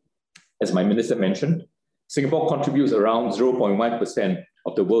 As my minister mentioned, Singapore contributes around 0.1%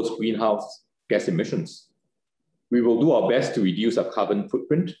 of the world's greenhouse gas emissions. We will do our best to reduce our carbon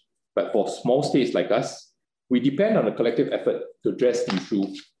footprint, but for small states like us, we depend on a collective effort to address the issue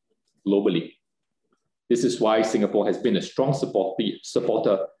globally. This is why Singapore has been a strong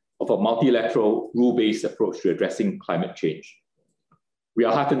supporter of a multilateral, rule-based approach to addressing climate change. We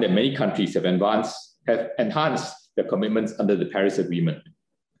are heartened that many countries have enhanced their commitments under the Paris Agreement,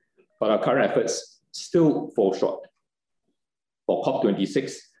 but our current efforts still fall short. For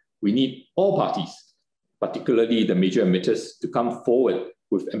COP26, we need all parties, particularly the major emitters, to come forward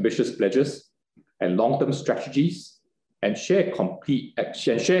with ambitious pledges and long-term strategies and share concrete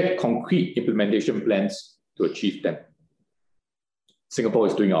implementation plans to achieve them. Singapore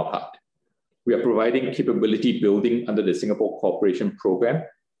is doing our part. We are providing capability building under the Singapore Cooperation Programme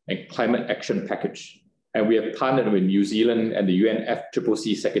and Climate Action Package. And we have partnered with New Zealand and the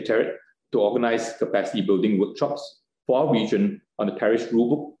UNFCCC Secretariat to organize capacity building workshops for our region on the Paris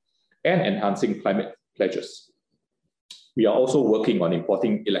Rulebook and enhancing climate pledges. We are also working on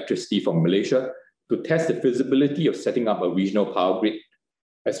importing electricity from Malaysia to test the feasibility of setting up a regional power grid,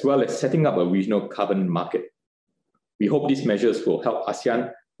 as well as setting up a regional carbon market. We hope these measures will help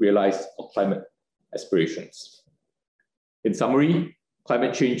ASEAN realize our climate aspirations. In summary,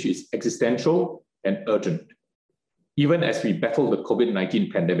 climate change is existential and urgent. Even as we battle the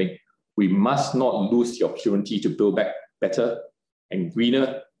COVID-19 pandemic, we must not lose the opportunity to build back better and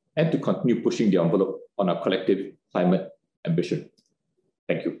greener and to continue pushing the envelope on our collective climate ambition.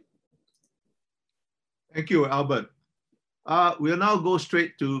 Thank you. Thank you, Albert. We'll now go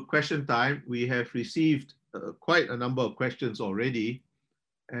straight to question time. We have received quite a number of questions already,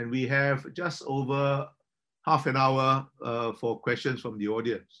 and we have just over half an hour for questions from the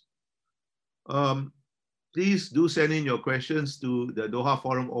audience. Please do send in your questions to the Doha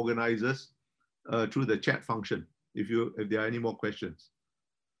Forum organizers through the chat function if there are any more questions.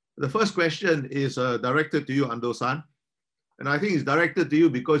 The first question is directed to you, Ando-san. And I think it's directed to you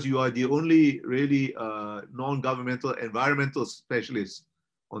because you are the only really non-governmental environmental specialist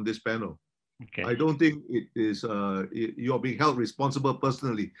on this panel. Okay. I don't think it is, you're being held responsible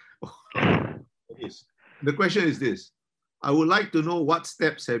personally. The question is this: I would like to know what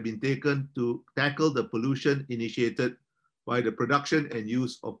steps have been taken to tackle the pollution initiated by the production and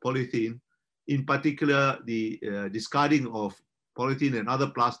use of polythene, in particular the discarding of polythene and other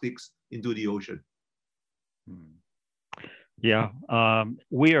plastics into the ocean. Yeah,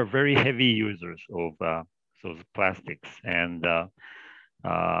 we are very heavy users of those plastics, and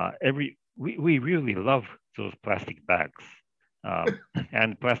we really love those plastic bags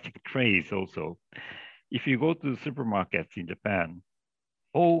and plastic trays also. If you go to supermarkets in Japan,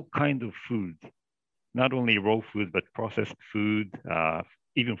 all kinds of food, not only raw food, but processed food,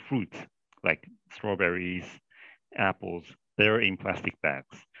 even fruits like strawberries, apples, they're in plastic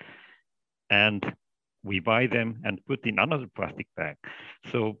bags. And we buy them and put in another plastic bag.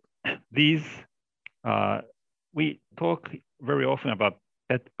 So these, we talk very often about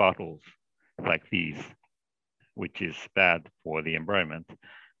PET bottles like these, which is bad for the environment.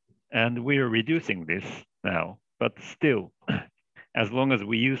 And we are reducing this now, but still, as long as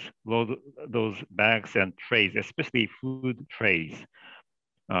we use those bags and trays, especially food trays,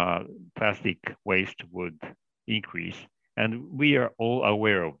 plastic waste would increase. And we are all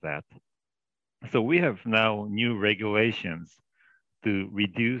aware of that. So we have now new regulations to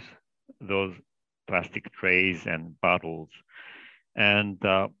reduce those plastic trays and bottles. And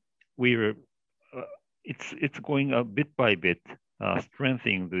it's going bit by bit,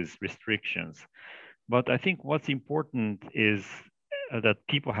 strengthening these restrictions. But I think what's important is that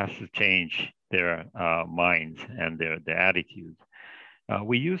people have to change their minds and their attitude.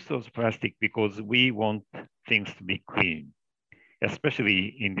 We use those plastic because we want things to be clean,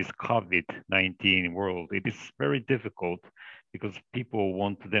 especially in this COVID-19 world. It is very difficult because people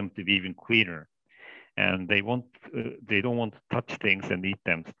want them to be even cleaner, and they don't want to touch things and eat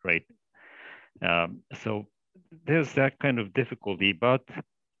them straight. So there's that kind of difficulty, but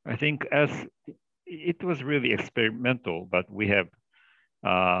I think as it was really experimental, but we have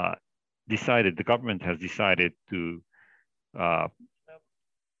decided, the government has decided to,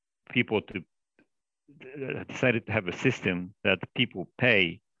 decided to have a system that people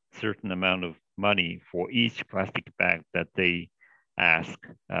pay certain amount of money for each plastic bag that they ask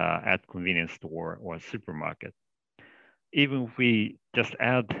at convenience store or supermarket. Even if we just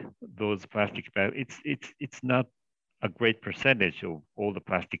add those plastic bags, it's not a great percentage of all the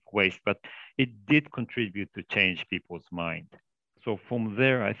plastic waste, but it did contribute to change people's mind. So from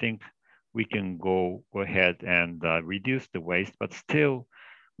there, I think we can go ahead and reduce the waste, but still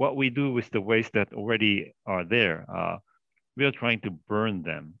what we do with the waste that already are there, we are trying to burn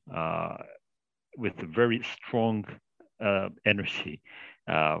them with very strong energy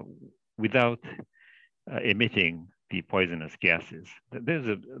without emitting the poisonous gases. There's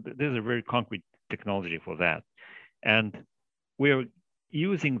a very concrete technology for that. And we're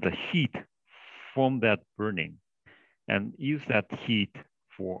using the heat from that burning and use that heat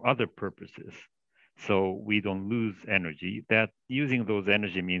for other purposes, so we don't lose energy. That using those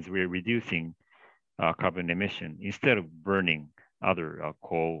energy means we're reducing carbon emission instead of burning other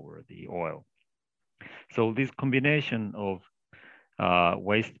coal or the oil. So this combination of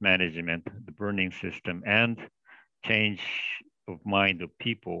waste management, the burning system, and change of mind of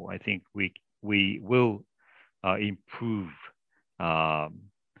people, I think we will improve,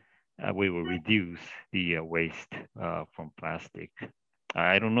 we will reduce the waste from plastic.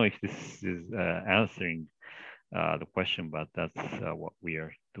 I don't know if this is answering the question, but that's what we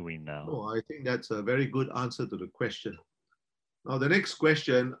are doing now. Oh, I think that's a very good answer to the question. Now, the next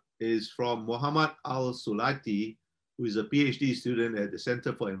question is from Muhammad Al-Sulati, who is a PhD student at the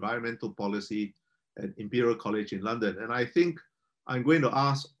Center for Environmental Policy at Imperial College in London. And I think I'm going to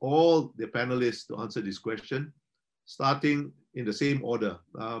ask all the panelists to answer this question, starting in the same order.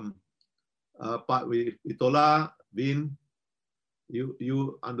 Pak Vitola, Vin,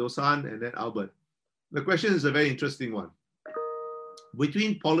 you, Andosan, and then Albert. The question is a very interesting one.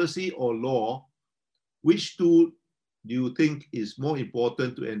 Between policy or law, which two do you think is more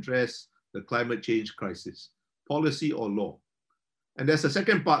important to address the climate change crisis? Policy or law? And there's a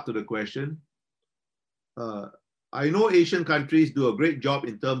second part to the question. I know Asian countries do a great job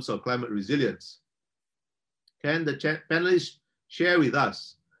in terms of climate resilience. Can the panelists share with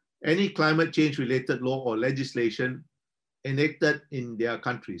us any climate change related law or legislation enacted in their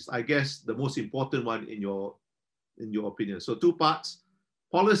countries? I guess the most important one in your opinion. So two parts,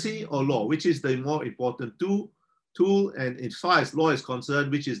 policy or law, which is the more important tool, and as far as law is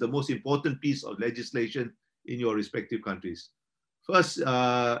concerned, which is the most important piece of legislation in your respective countries? First,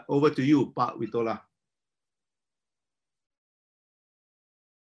 over to you, Pak Vitola.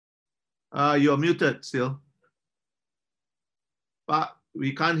 You're muted still. Pak,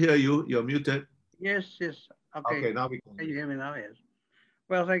 we can't hear you. You're muted. Yes, yes. Okay. Okay, now we can. Can you hear me now? Yes.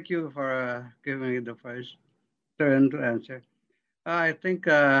 Well, thank you for giving me the first turn to answer. I think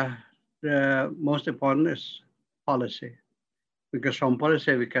the most important is policy, because from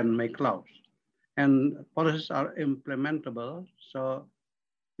policy we can make laws, and policies are implementable. So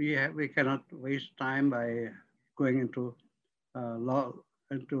we cannot waste time by going into law,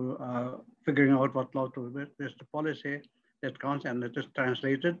 into figuring out what law to do. There's the policy that counts, and it is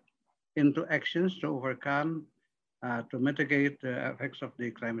translated into actions to overcome, to mitigate the effects of the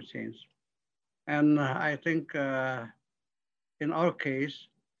climate change. And I think in our case,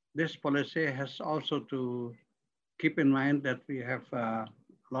 this policy has also to keep in mind that we have a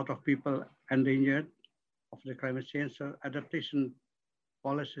lot of people endangered of the climate change. So adaptation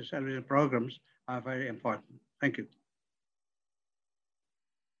policies and programs are very important. Thank you.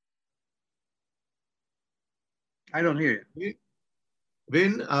 I don't hear you.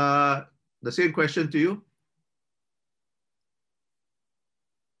 Vin, the same question to you.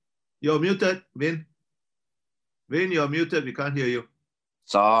 You're muted, Vin. Vin, you're muted. We can't hear you.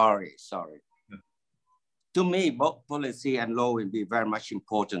 Sorry. Yeah. To me, both policy and law will be very much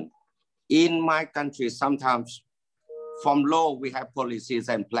important. In my country, sometimes from law, we have policies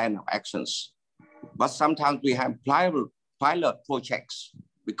and plan of actions. But sometimes we have pilot projects,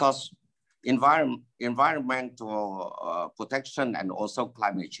 because environmental protection and also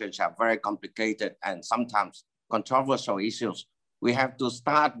climate change are very complicated and sometimes controversial issues. We have to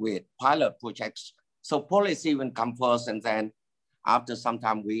start with pilot projects. So policy will come first, and then after some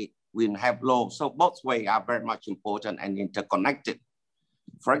time we will have law. So both ways are very much important and interconnected.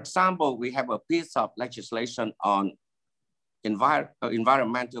 For example, we have a piece of legislation on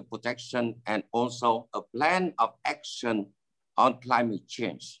environmental protection and also a plan of action on climate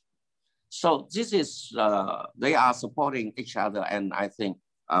change. So this is, they are supporting each other, and I think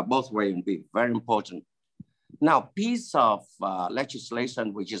both ways will be very important. Now, piece of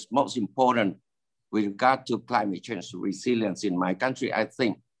legislation which is most important with regard to climate change resilience in my country, I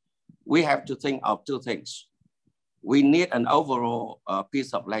think we have to think of two things. We need an overall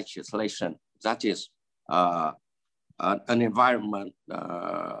piece of legislation, that is an environment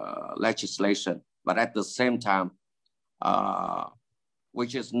legislation, but at the same time,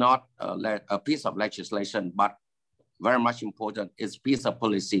 which is not a piece of legislation, but very much important, is piece of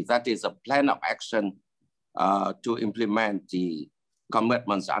policy. That is a plan of action to implement the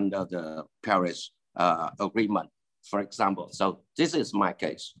commitments under the Paris Agreement, for example. So this is my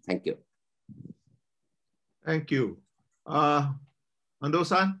case. Thank you. Thank you.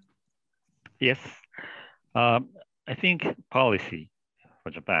 Ando-san? Yes. I think policy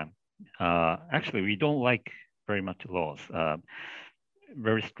for Japan. Actually, we don't like very much laws.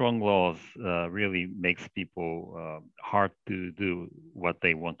 Very strong laws really makes people hard to do what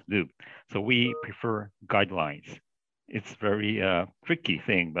they want to do. So we prefer guidelines. It's very tricky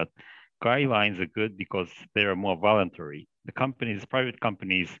thing, but guidelines are good because they are more voluntary. The companies, private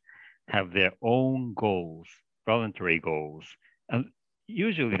companies, have their own goals, voluntary goals, and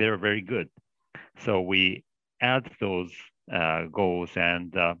usually they're very good. So we add those goals.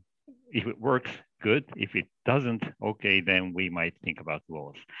 And if it works, good. If it doesn't, okay, then we might think about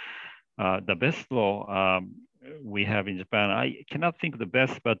laws. The best law we have in Japan, I cannot think of the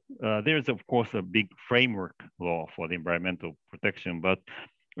best, but there's of course a big framework law for the environmental protection. But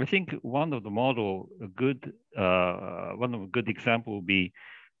I think one of the model, one of a good example would be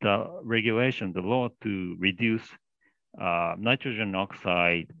the regulation, the law to reduce nitrogen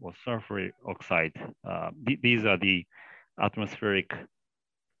oxide or sulfur oxide. These are the atmospheric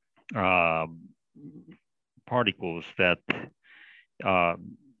particles that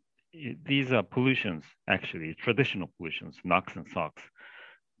these are pollutions, actually, traditional pollutions, NOx and SOx.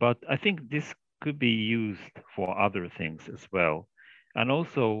 But I think this could be used for other things as well. And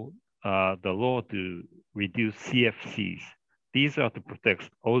also the law to reduce CFCs. These are to protect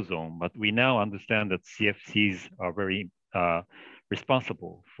ozone, but we now understand that CFCs are very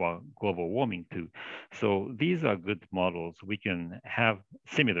responsible for global warming too. So these are good models. We can have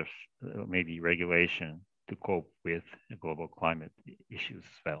similar, maybe regulation to cope with global climate issues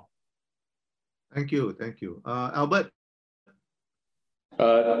as well. Thank you, thank you. Albert?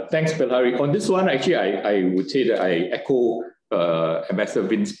 Thanks, Bilahari. On this one, actually, I would say that I echo Ambassador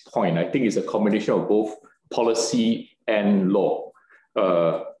Vin's point. I think it's a combination of both policy and law.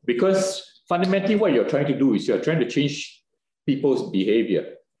 Because fundamentally what you're trying to do is you're trying to change people's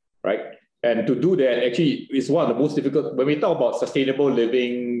behavior, right? And to do that, actually, is one of the most difficult. When we talk about sustainable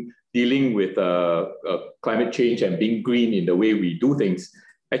living, dealing with climate change and being green in the way we do things,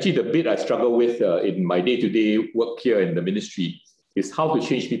 actually the bit I struggle with in my day-to-day work here in the ministry is how to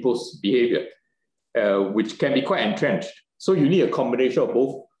change people's behavior, which can be quite entrenched. So you need a combination of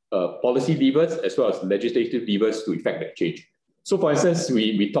both policy levers as well as legislative levers to effect that change. So for instance,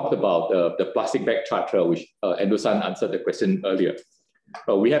 we talked about the plastic bag charge, which Endo-san answered the question earlier.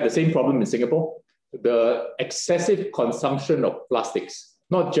 We have the same problem in Singapore. The excessive consumption of plastics,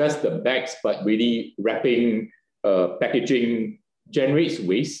 not just the bags, but really wrapping, packaging, generates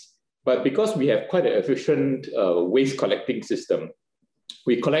waste. But because we have quite an efficient waste collecting system,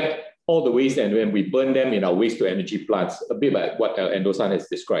 we collect all the waste and then we burn them in our waste to energy plants, a bit like what Endo-san has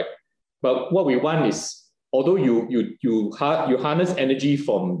described. But what we want is, although you harness energy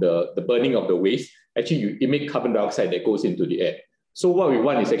from the burning of the waste, actually you emit carbon dioxide that goes into the air. So what we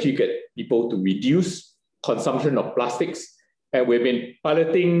want is actually get people to reduce consumption of plastics. And we've been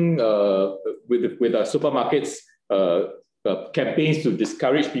piloting with our supermarkets campaigns to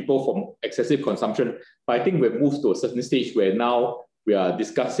discourage people from excessive consumption. But I think we've moved to a certain stage where now we are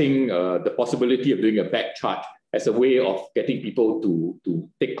discussing the possibility of doing a bag charge as a way of getting people to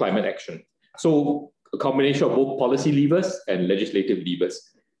take climate action. So a combination of both policy levers and legislative levers.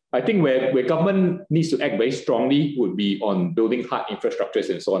 I think where government needs to act very strongly would be on building hard infrastructures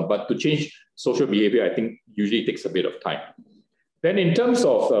and so on. But to change social behavior, I think usually takes a bit of time. Then in terms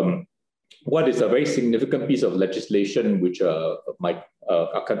of what is a very significant piece of legislation which our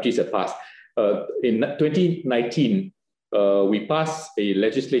countries have passed, in 2019, we passed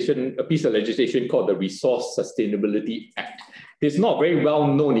a piece of legislation called the Resource Sustainability Act. It's not very well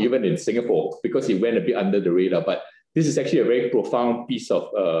known even in Singapore because it went a bit under the radar, but this is actually a very profound piece of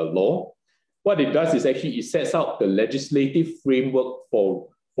law. What it does is actually it sets out the legislative framework for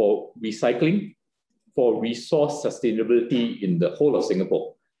recycling, for resource sustainability in the whole of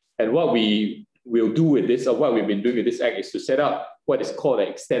Singapore. And what we will do with this, or what we've been doing with this act, is to set up what is called an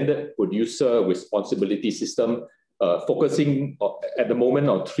extended producer responsibility system, focusing at the moment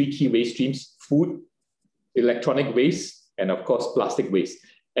on 3 key waste streams: food, electronic waste, and of course, plastic waste.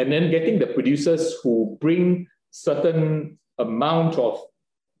 And then getting the producers who bring certain amount of,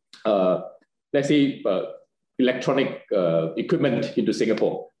 let's say, electronic equipment into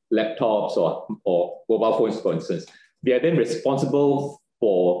Singapore, laptops or mobile phones, for instance. They are then responsible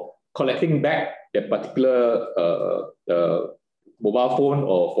for collecting back their particular mobile phone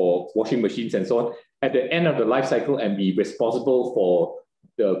or for washing machines and so on at the end of the life cycle and be responsible for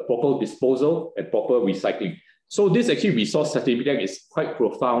the proper disposal and proper recycling. So this actually Resource Sustainability Act is quite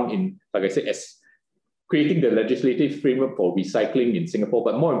profound in, like I said, as creating the legislative framework for recycling in Singapore,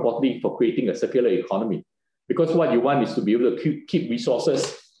 but more importantly, for creating a circular economy. Because what you want is to be able to keep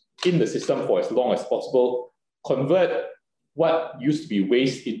resources in the system for as long as possible, convert what used to be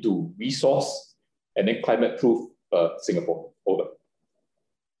waste into resource, and then climate-proof Singapore. Over.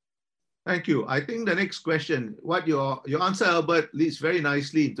 Thank you. I think the next question, what your answer, Albert, leads very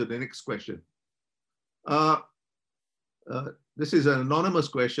nicely into the next question. This is an anonymous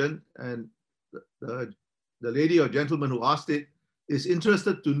question, and the lady or gentleman who asked it is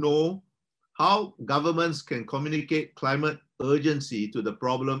interested to know how governments can communicate climate urgency to the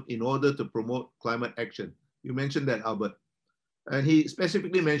problem in order to promote climate action. You mentioned that, Albert. And he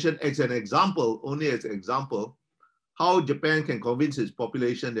specifically mentioned as an example, only as an example, how Japan can convince its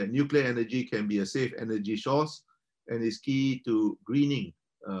population that nuclear energy can be a safe energy source and is key to greening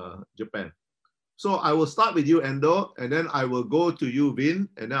Japan. So I will start with you, Endo, and then I will go to you, Vin,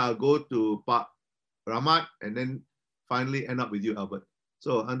 and then I'll go to Pak Rahmat, and then finally end up with you, Albert.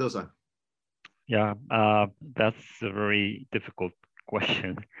 So, Endo-san. Yeah, that's a very difficult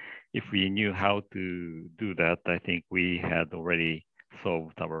question. If we knew how to do that, I think we had already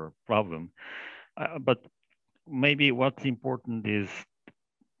solved our problem. But maybe what's important is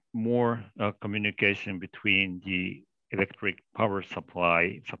more communication between the electric power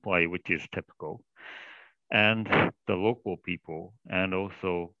supply, which is typical, and the local people, and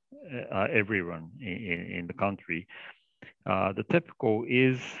also everyone in the country. The typical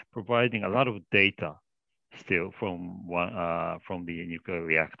is providing a lot of data still from the nuclear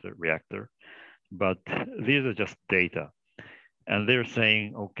reactor, but these are just data. And they're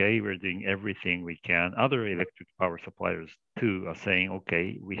saying, okay, we're doing everything we can. Other electric power suppliers too are saying,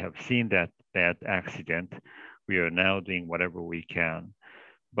 okay, we have seen that bad accident. We are now doing whatever we can.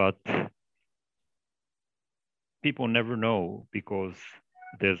 But people never know, because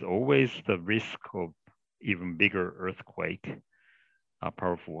there's always the risk of even bigger earthquake,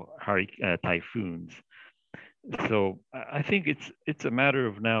 powerful typhoons. So I think it's a matter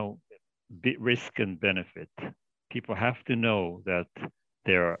of now risk and benefit. People have to know that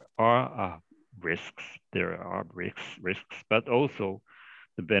there are risks, but also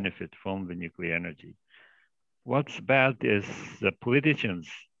the benefit from the nuclear energy. What's bad is the politicians,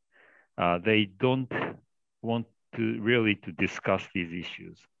 they don't want to really discuss these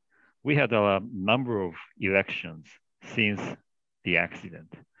issues. We had a number of elections since the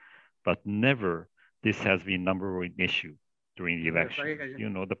accident, but never this has been number one issue during the election. You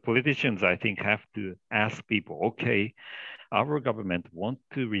know, the politicians, I think, have to ask people, okay, our government wants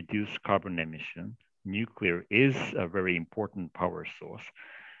to reduce carbon emission. Nuclear is a very important power source.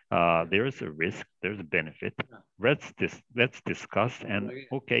 There is a risk, there's a benefit. Let's discuss, and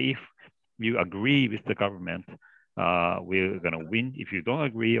okay, if you agree with the government, we're gonna win. If you don't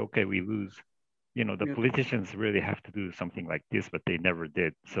agree, okay, we lose. You know, the politicians really have to do something like this, but they never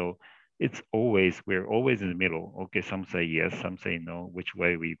did. So we're always in the middle. Okay, some say yes, some say no. Which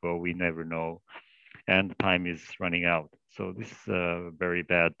way we go, we never know. And time is running out. So this is a very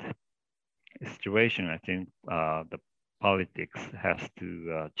bad situation. I think the politics has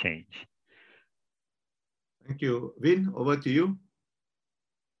to change. Thank you. Vin, over to you.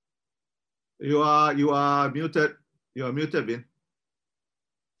 You are muted. You are muted, Vin.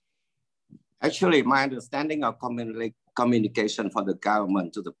 Actually, my understanding of communication from the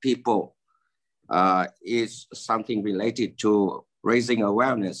government to the people is something related to raising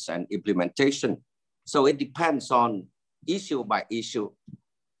awareness and implementation. So it depends on issue by issue.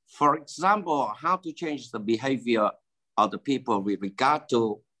 For example, how to change the behavior of the people with regard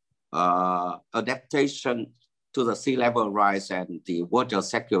to adaptation to the sea level rise and the water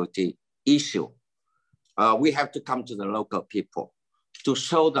security issue. We have to come to the local people to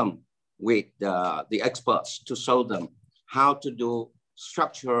show them with the experts, to show them how to do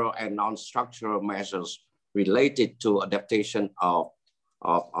structural and non-structural measures related to adaptation of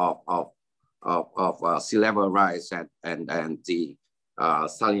sea level rise and the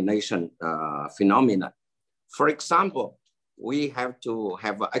salination phenomena. For example, we have to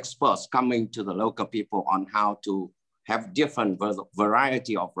have experts coming to the local people on how to have different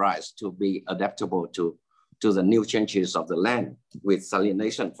variety of rice to be adaptable to the new changes of the land with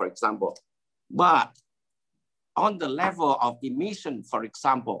salination, for example. But on the level of emission, for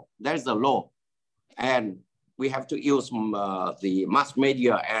example, there's a law, and we have to use the mass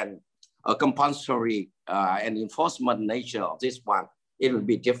media and a compulsory and enforcement nature of this one. It will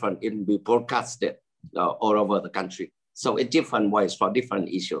be different. It will be broadcasted all over the country. So in different ways for different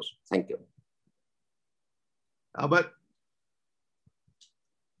issues. Thank you. Albert?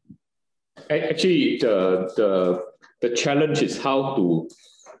 Actually, the challenge is how to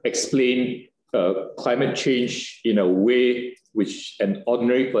explain climate change in a way which an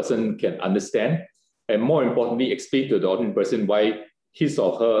ordinary person can understand, and more importantly, explain to the ordinary person why his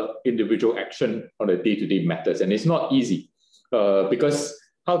or her individual action on a day-to-day matters. And it's not easy because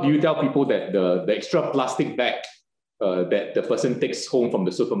how do you tell people that the extra plastic bag that the person takes home from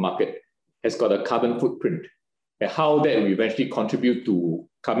the supermarket has got a carbon footprint, and how that will eventually contribute to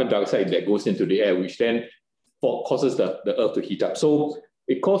carbon dioxide that goes into the air, which then causes the earth to heat up. So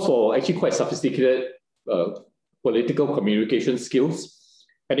it calls for actually quite sophisticated political communication skills.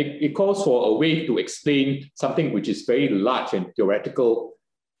 And it calls for a way to explain something which is very large and theoretical,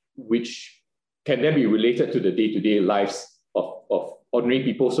 which can then be related to the day-to-day lives of ordinary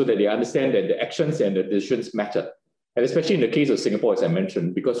people so that they understand that the actions and the decisions matter. And especially in the case of Singapore, as I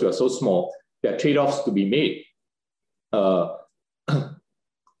mentioned, because we are so small, there are trade-offs to be made.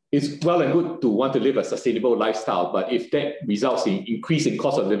 It's well and good to want to live a sustainable lifestyle, but if that results in increase in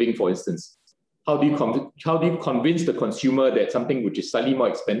cost of living, for instance, how do you convince the consumer that something which is slightly more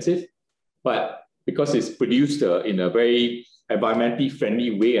expensive, but because it's produced in a very environmentally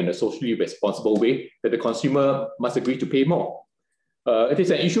friendly way and a socially responsible way, that the consumer must agree to pay more? It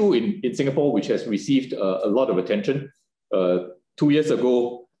is an issue in Singapore which has received a lot of attention. 2 years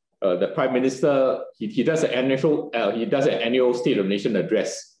ago, the Prime Minister, he does an annual State of the Nation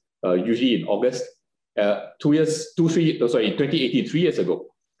address, usually in August. 2018, 3 years ago,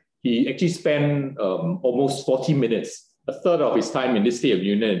 he actually spent almost 40 minutes, a third of his time in this State of the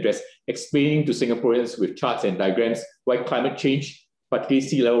Union address, explaining to Singaporeans with charts and diagrams why climate change, particularly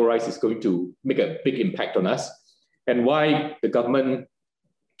sea level rise, is going to make a big impact on us, and why the government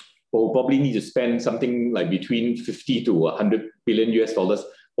will probably need to spend something like between 50 to 100 billion US dollars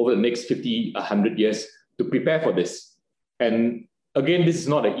over the next 50, 100 years to prepare for this. And again, this is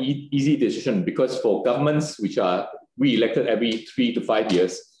not an easy decision, because for governments which are re-elected every 3 to 5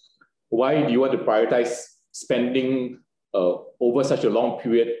 years, why do you want to prioritize spending over such a long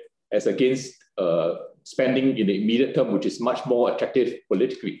period as against spending in the immediate term, which is much more attractive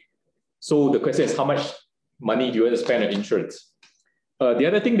politically? So the question is, how much money do you want to spend on insurance? The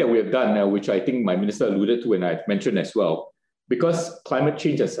other thing that we have done, which I think my minister alluded to and I've mentioned as well, because climate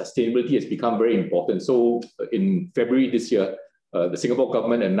change and sustainability has become very important. So in February this year, the Singapore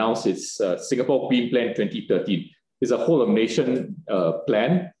government announced its Singapore Green Plan 2013. It's a whole of nation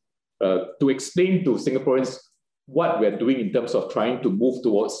plan to explain to Singaporeans what we're doing in terms of trying to move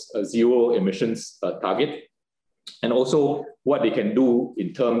towards a zero emissions target, and also what they can do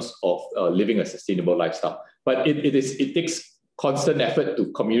in terms of living a sustainable lifestyle. But it takes constant effort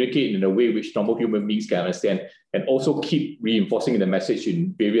to communicate in a way which normal human beings can understand, and also keep reinforcing the message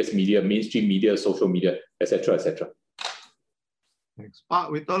in various media, mainstream media, social media, etc., etc. Thanks. Pak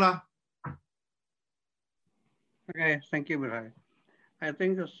Witola. Okay, thank you, Bilahari. I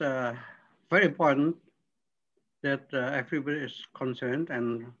think it's very important that everybody is concerned,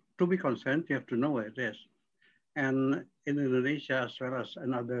 and to be concerned, you have to know where it is. And in Indonesia, as well as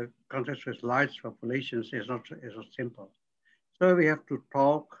in other countries with large populations, it's not simple. So we have to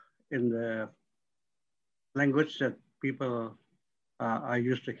talk in the language that people are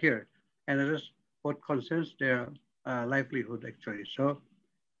used to hear. And it is what concerns their livelihood, actually. So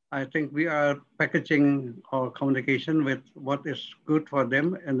I think we are packaging our communication with what is good for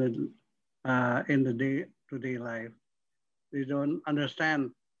them in the day-to-day life. They don't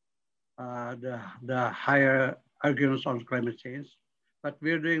understand the higher arguments on climate change, but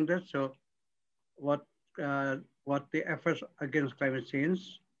we're doing that. So what the efforts against climate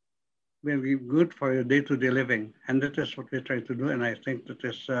change will be good for your day-to-day living, and that is what we're trying to do. And I think that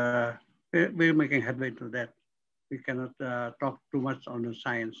is we're making headway to that. We cannot talk too much on the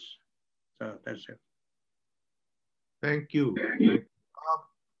science. So that's it. Thank you.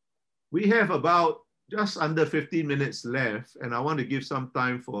 We have about just under 15 minutes left, and I want to give some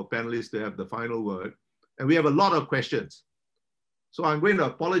time for panelists to have the final word. And we have a lot of questions. So I'm going to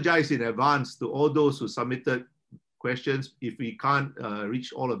apologize in advance to all those who submitted questions if we can't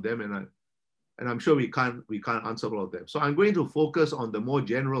reach all of them, and I'm sure we can't answer all of them. So I'm going to focus on the more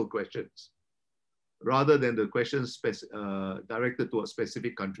general questions rather than the questions directed towards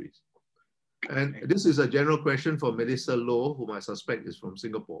specific countries. And this is a general question for Melissa Loh, whom I suspect is from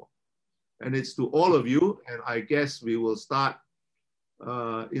Singapore. And it's to all of you, and I guess we will start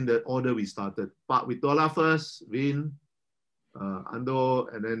in the order we started. Pak Witola first, Vin, Ando,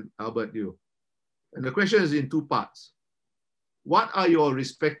 and then Albert, you. And the question is in two parts. What are your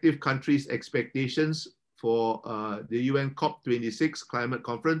respective countries' expectations for the UN COP26 climate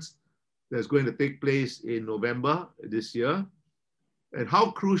conference that's going to take place in November this year? And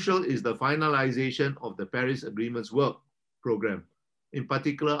how crucial is the finalization of the Paris Agreement's work program, in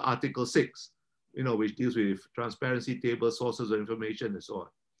particular Article 6, which deals with transparency tables, sources of information, and so on,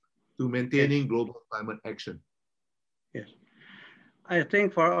 to maintaining global climate action? Yes. I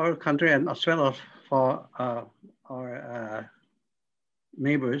think for our country, and as well as for our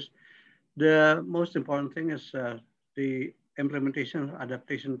neighbors, the most important thing is the implementation of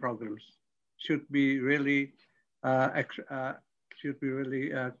adaptation programs should be really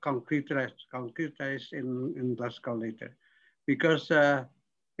concretized in Glasgow later, because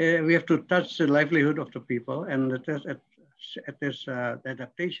we have to touch the livelihood of the people, and it is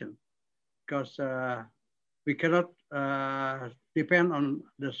adaptation, because we cannot depend on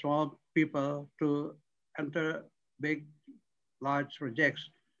the small people to enter big large projects,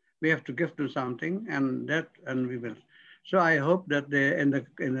 we have to give to something, and we will. So I hope that in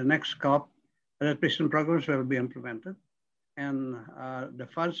the next COP, adaptation programs will be implemented, and the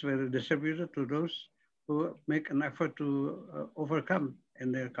funds will be distributed to those who make an effort to overcome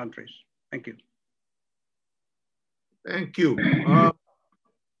in their countries. Thank you. Thank you.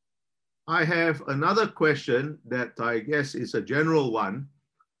 I have another question that I guess is a general one.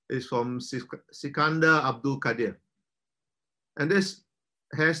 It's from Sikandar Abdul Qadir. And this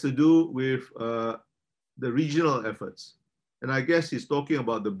has to do with the regional efforts. And I guess he's talking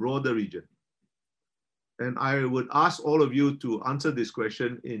about the broader region. And I would ask all of you to answer this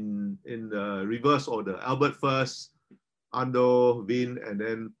question in reverse order. Albert first, Ando, Vin, and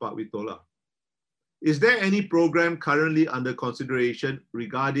then Pak Witola. Is there any program currently under consideration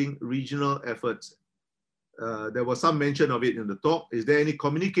regarding regional efforts? There was some mention of it in the talk. Is there any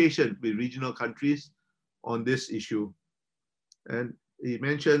communication with regional countries on this issue? And he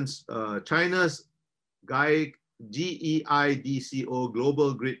mentions China's GEIDCO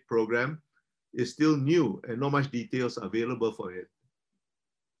Global Grid Program is still new and not much details available for it.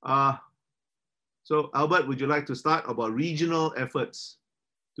 So Albert, would you like to start about regional efforts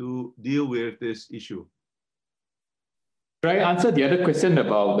to deal with this issue? Should I answer the other question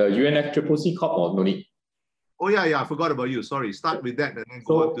about the UNFCCC COP or no need? Oh yeah, I forgot about you. Sorry, start with that and then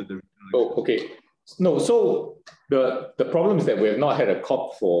go on to the regional issue. Oh, okay. No, so the problem is that we have not had a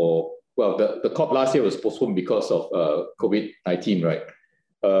COP for, well, the COP last year was postponed because of COVID-19, right?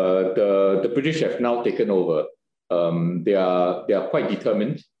 The British have now taken over. They are quite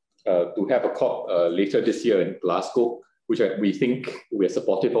determined to have a COP later this year in Glasgow, which we think we are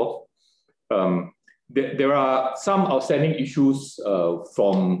supportive of. There are some outstanding issues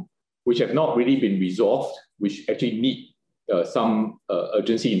which have not really been resolved, which actually need some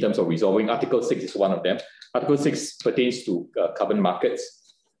urgency in terms of resolving. Article 6 is one of them. Article 6 pertains to carbon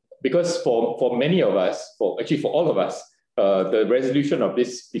markets. Because for many of us, actually for all of us, the resolution of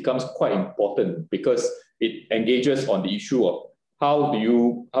this becomes quite important because it engages on the issue of how do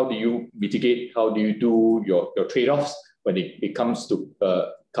you mitigate, how do you do your trade-offs when it comes to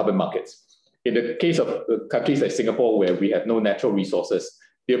carbon markets. In the case of countries like Singapore, where we have no natural resources,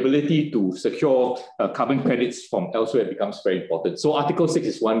 the ability to secure carbon credits from elsewhere becomes very important. So Article 6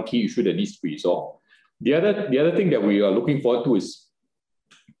 is one key issue that needs to be resolved. The other thing that we are looking forward to is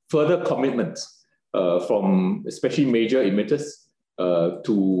further commitments from especially major emitters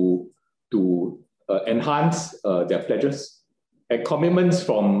to enhance their pledges, and commitments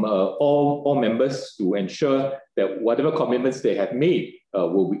from all members to ensure that whatever commitments they have made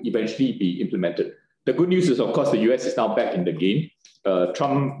will eventually be implemented. The good news is, of course, the US is now back in the game.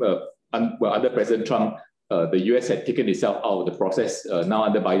 Under President Trump, the US had taken itself out of the process. Now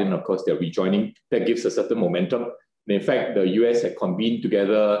under Biden, of course, they're rejoining. That gives a certain momentum. And in fact, the US had convened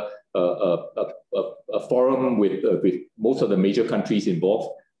together a forum with most of the major countries involved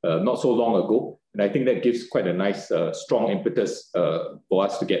not so long ago. And I think that gives quite a nice, strong impetus for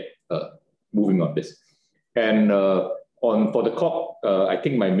us to get moving on this. And for the COP, I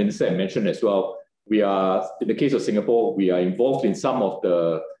think my minister had mentioned as well, we are, in the case of Singapore, we are involved in some of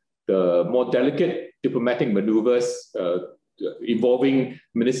the more delicate diplomatic maneuvers involving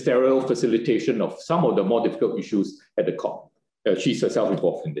ministerial facilitation of some of the more difficult issues at the COP. She's herself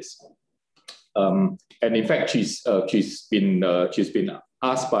involved in this. And in fact, she's been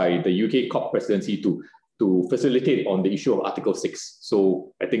asked by the UK COP presidency to facilitate on the issue of Article 6.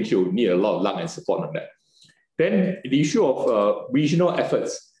 So I think she'll need a lot of luck and support on that. Then the issue of regional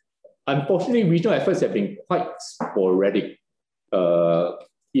efforts. Unfortunately, regional efforts have been quite sporadic.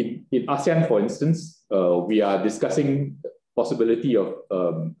 In ASEAN, for instance, we are discussing possibility of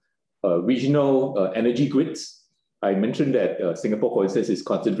regional energy grids. I mentioned that Singapore, for instance, is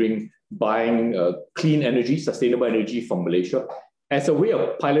considering buying clean energy, sustainable energy from Malaysia as a way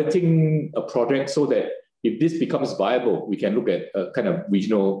of piloting a project so that if this becomes viable, we can look at a kind of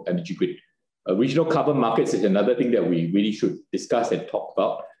regional energy grid. Regional carbon markets is another thing that we really should discuss and talk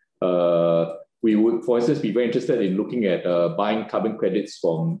about. We would, for instance, be very interested in looking at buying carbon credits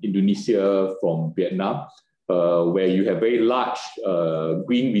from Indonesia, from Vietnam, where you have very large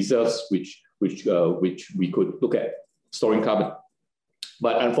green reserves, which we could look at storing carbon.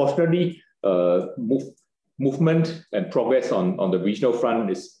 But unfortunately, movement and progress on the regional front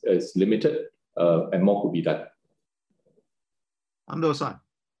is limited, and more could be done. Ando-san.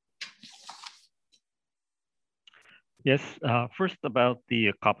 Yes, first about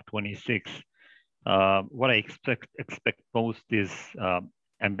the COP26. What I expect most is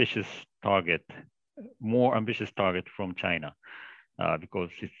ambitious target, more ambitious target from China. because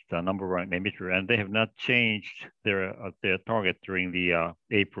it's the number one emitter, and they have not changed their target during the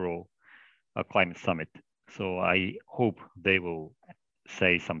April climate summit. So I hope they will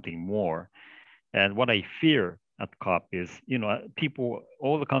say something more. And what I fear at COP is,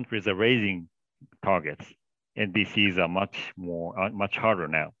 all the countries are raising targets, and NDCs are much harder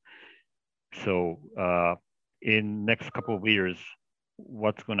now. So in next couple of years,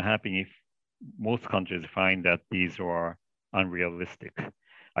 what's going to happen if most countries find that these are unrealistic?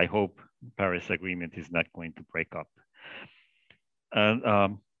 I hope Paris Agreement is not going to break up.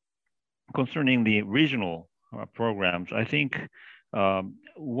 And concerning the regional programs, I think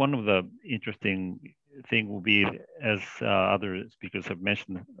one of the interesting thing will be, as other speakers have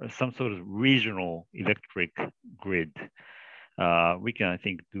mentioned, some sort of regional electric grid. We can, I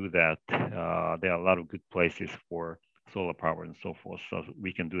think, do that. There are a lot of good places for solar power and so forth, so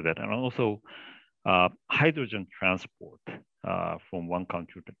we can do that. And also hydrogen transport from one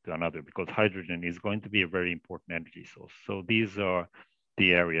country to another, because hydrogen is going to be a very important energy source. So these are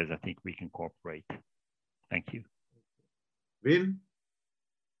the areas I think we can cooperate. Thank you. Vin?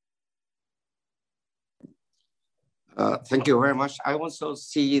 Thank you very much. I also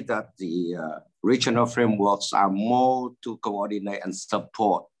see that the regional frameworks are more to coordinate and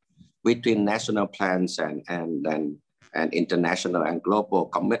support between national plans and international and global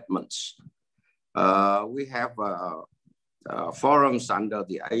commitments. We have forums under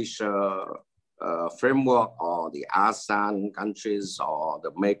the Asia framework, or the ASEAN countries, or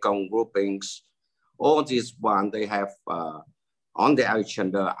the Mekong groupings. All these they have on the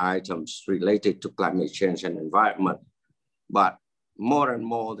agenda items related to climate change and environment. But more and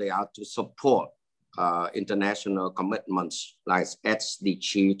more, they are to support international commitments like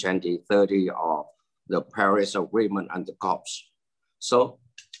SDG 2030 or the Paris Agreement and the COPs. So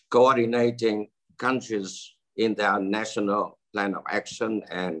coordinating countries in their national plan of action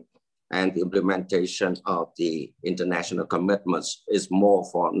and the implementation of the international commitments is more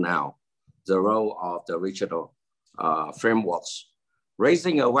for now the role of the regional frameworks.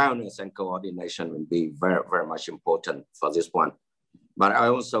 Raising awareness and coordination will be very, very much important for this one. But I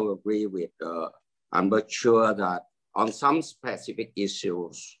also agree with, I'm not sure that on some specific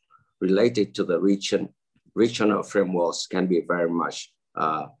issues related to the regional frameworks can be very much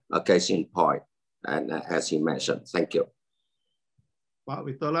a case in point, and as he mentioned. Thank you. Pak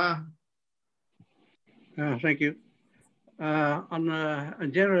Witola. Thank you.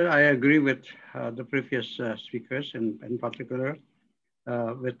 In general, I agree with the previous speakers, in particular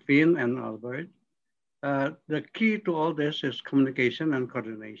with Vin and Albert. The key to all this is communication and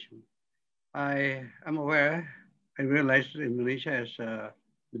coordination. I am aware, I realize Indonesia has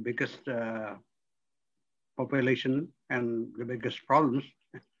the biggest population and the biggest problems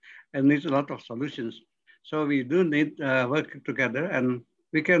and needs a lot of solutions. So we do need work together, and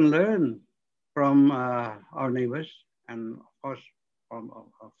we can learn from our neighbors, and of course from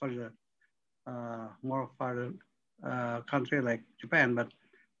further, more further country like Japan. But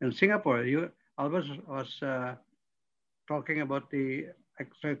in Singapore, Albert was talking about the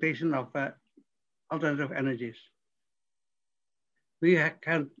exploitation of alternative energies. We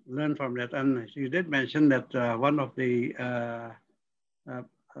can learn from that, and you did mention that one of the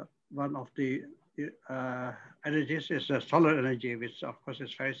energies is solar energy, which of course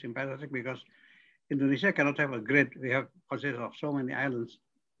is very sympathetic because Indonesia cannot have a grid. We have consist of so many islands.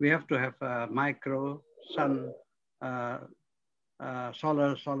 We have to have micro sun,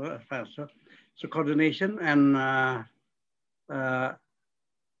 solar affairs. So coordination and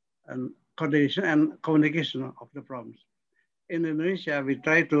coordination and communication of the problems. In Indonesia, we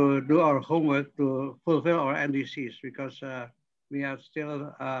try to do our homework to fulfill our NDCs because we are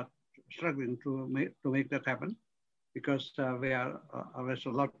still struggling to make that happen, because there's a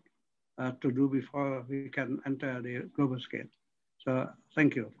lot to do before we can enter the global scale. So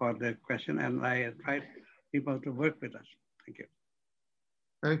thank you for the question, and I invite people to work with us. Thank you.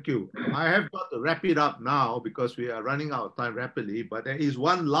 Thank you. I have got to wrap it up now because we are running out of time rapidly, but there is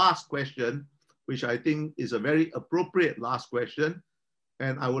one last question, which I think is a very appropriate last question.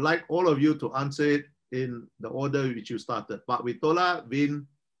 And I would like all of you to answer it in the order which you started. Pak Witola, Vin,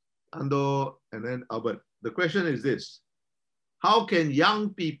 Ando, and then Albert. The question is this: how can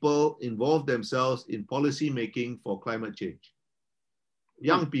young people involve themselves in policy making for climate change?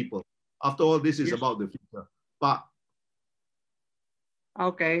 Young people. After all, this is about the future. Pak.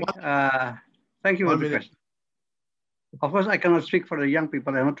 Okay. Thank you for the question. Of course, I cannot speak for the young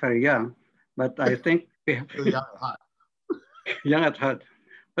people. I'm not very young, but I think we have young at heart. Young at heart.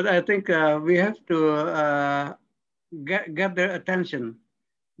 But I think we have to get their attention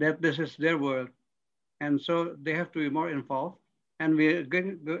that this is their world. And so they have to be more involved And we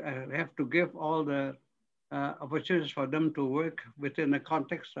have to give all the opportunities for them to work within the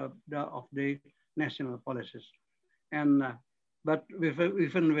context of the national policies. And but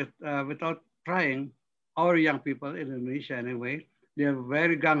even without trying, our young people in Indonesia anyway, they are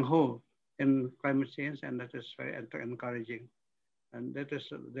very gung-ho in climate change, and that is very encouraging. And that is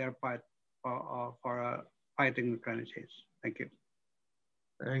their part for fighting climate change. Thank you.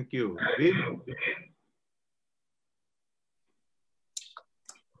 Thank you. Vin?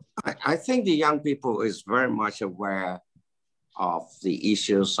 I think the young people is very much aware of the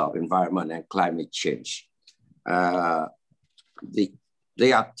issues of environment and climate change.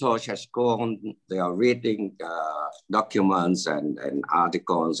 Their torch has gone, they are reading documents and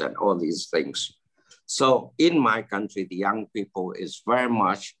articles and all these things. So in my country, the young people is very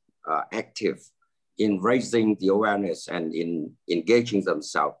much active in raising the awareness and in engaging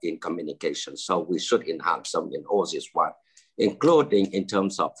themselves in communication. So we should enhance them in all this one, including in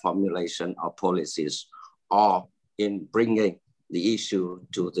terms of formulation of policies or in bringing the issue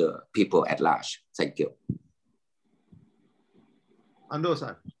to the people at large. Thank you.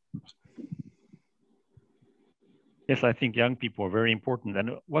 Ando-san. Yes, I think young people are very important.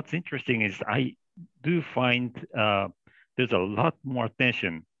 And what's interesting is I do find there's a lot more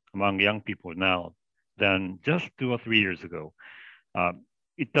attention among young people now than just 2 or 3 years ago.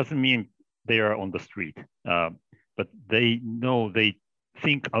 It doesn't mean they are on the street, but they know, they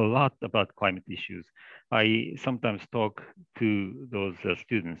think a lot about climate issues. I sometimes talk to those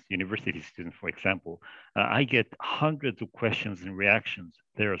students, university students, for example. I get hundreds of questions and reactions.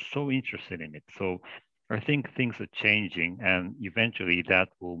 They are so interested in it. So I think things are changing, and eventually that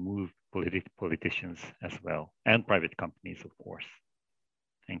will move politicians as well, and private companies, of course.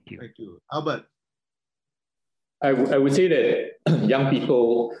 Thank you. Thank you. Albert? I would say that young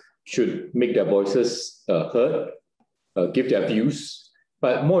people should make their voices heard, give their views,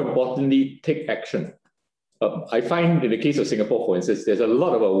 but more importantly, take action. I find in the case of Singapore, for instance, there's a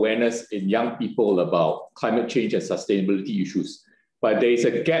lot of awareness in young people about climate change and sustainability issues, but there is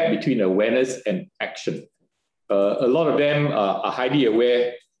a gap between awareness and action. A lot of them are highly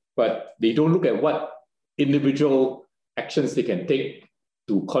aware, but they don't look at what individual actions they can take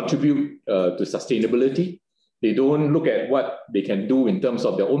to contribute to sustainability. They don't look at what they can do in terms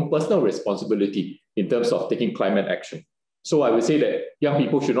of their own personal responsibility in terms of taking climate action. So I would say that young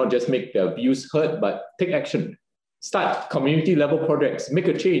people should not just make their views heard, but take action. Start community level projects, make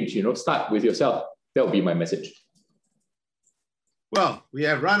a change, start with yourself. That would be my message. Well, we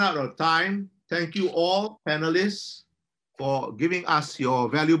have run out of time. Thank you all panelists for giving us your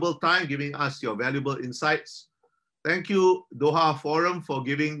valuable time, giving us your valuable insights. Thank you, Doha Forum, for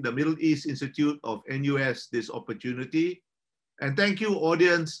giving the Middle East Institute of NUS this opportunity. And thank you,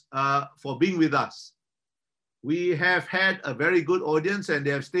 audience, for being with us. We have had a very good audience and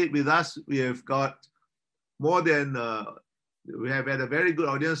they have stayed with us. We have got more than, we have had a very good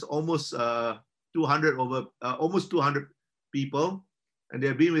audience, almost 200 people. And they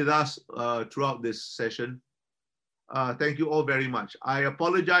have been with us throughout this session. Thank you all very much. I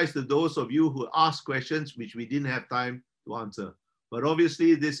apologize to those of you who asked questions which we didn't have time to answer. But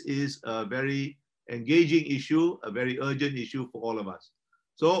obviously this is a very engaging issue, a very urgent issue for all of us.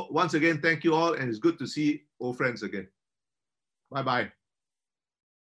 So once again, thank you all, and it's good to see old friends again. Bye-bye.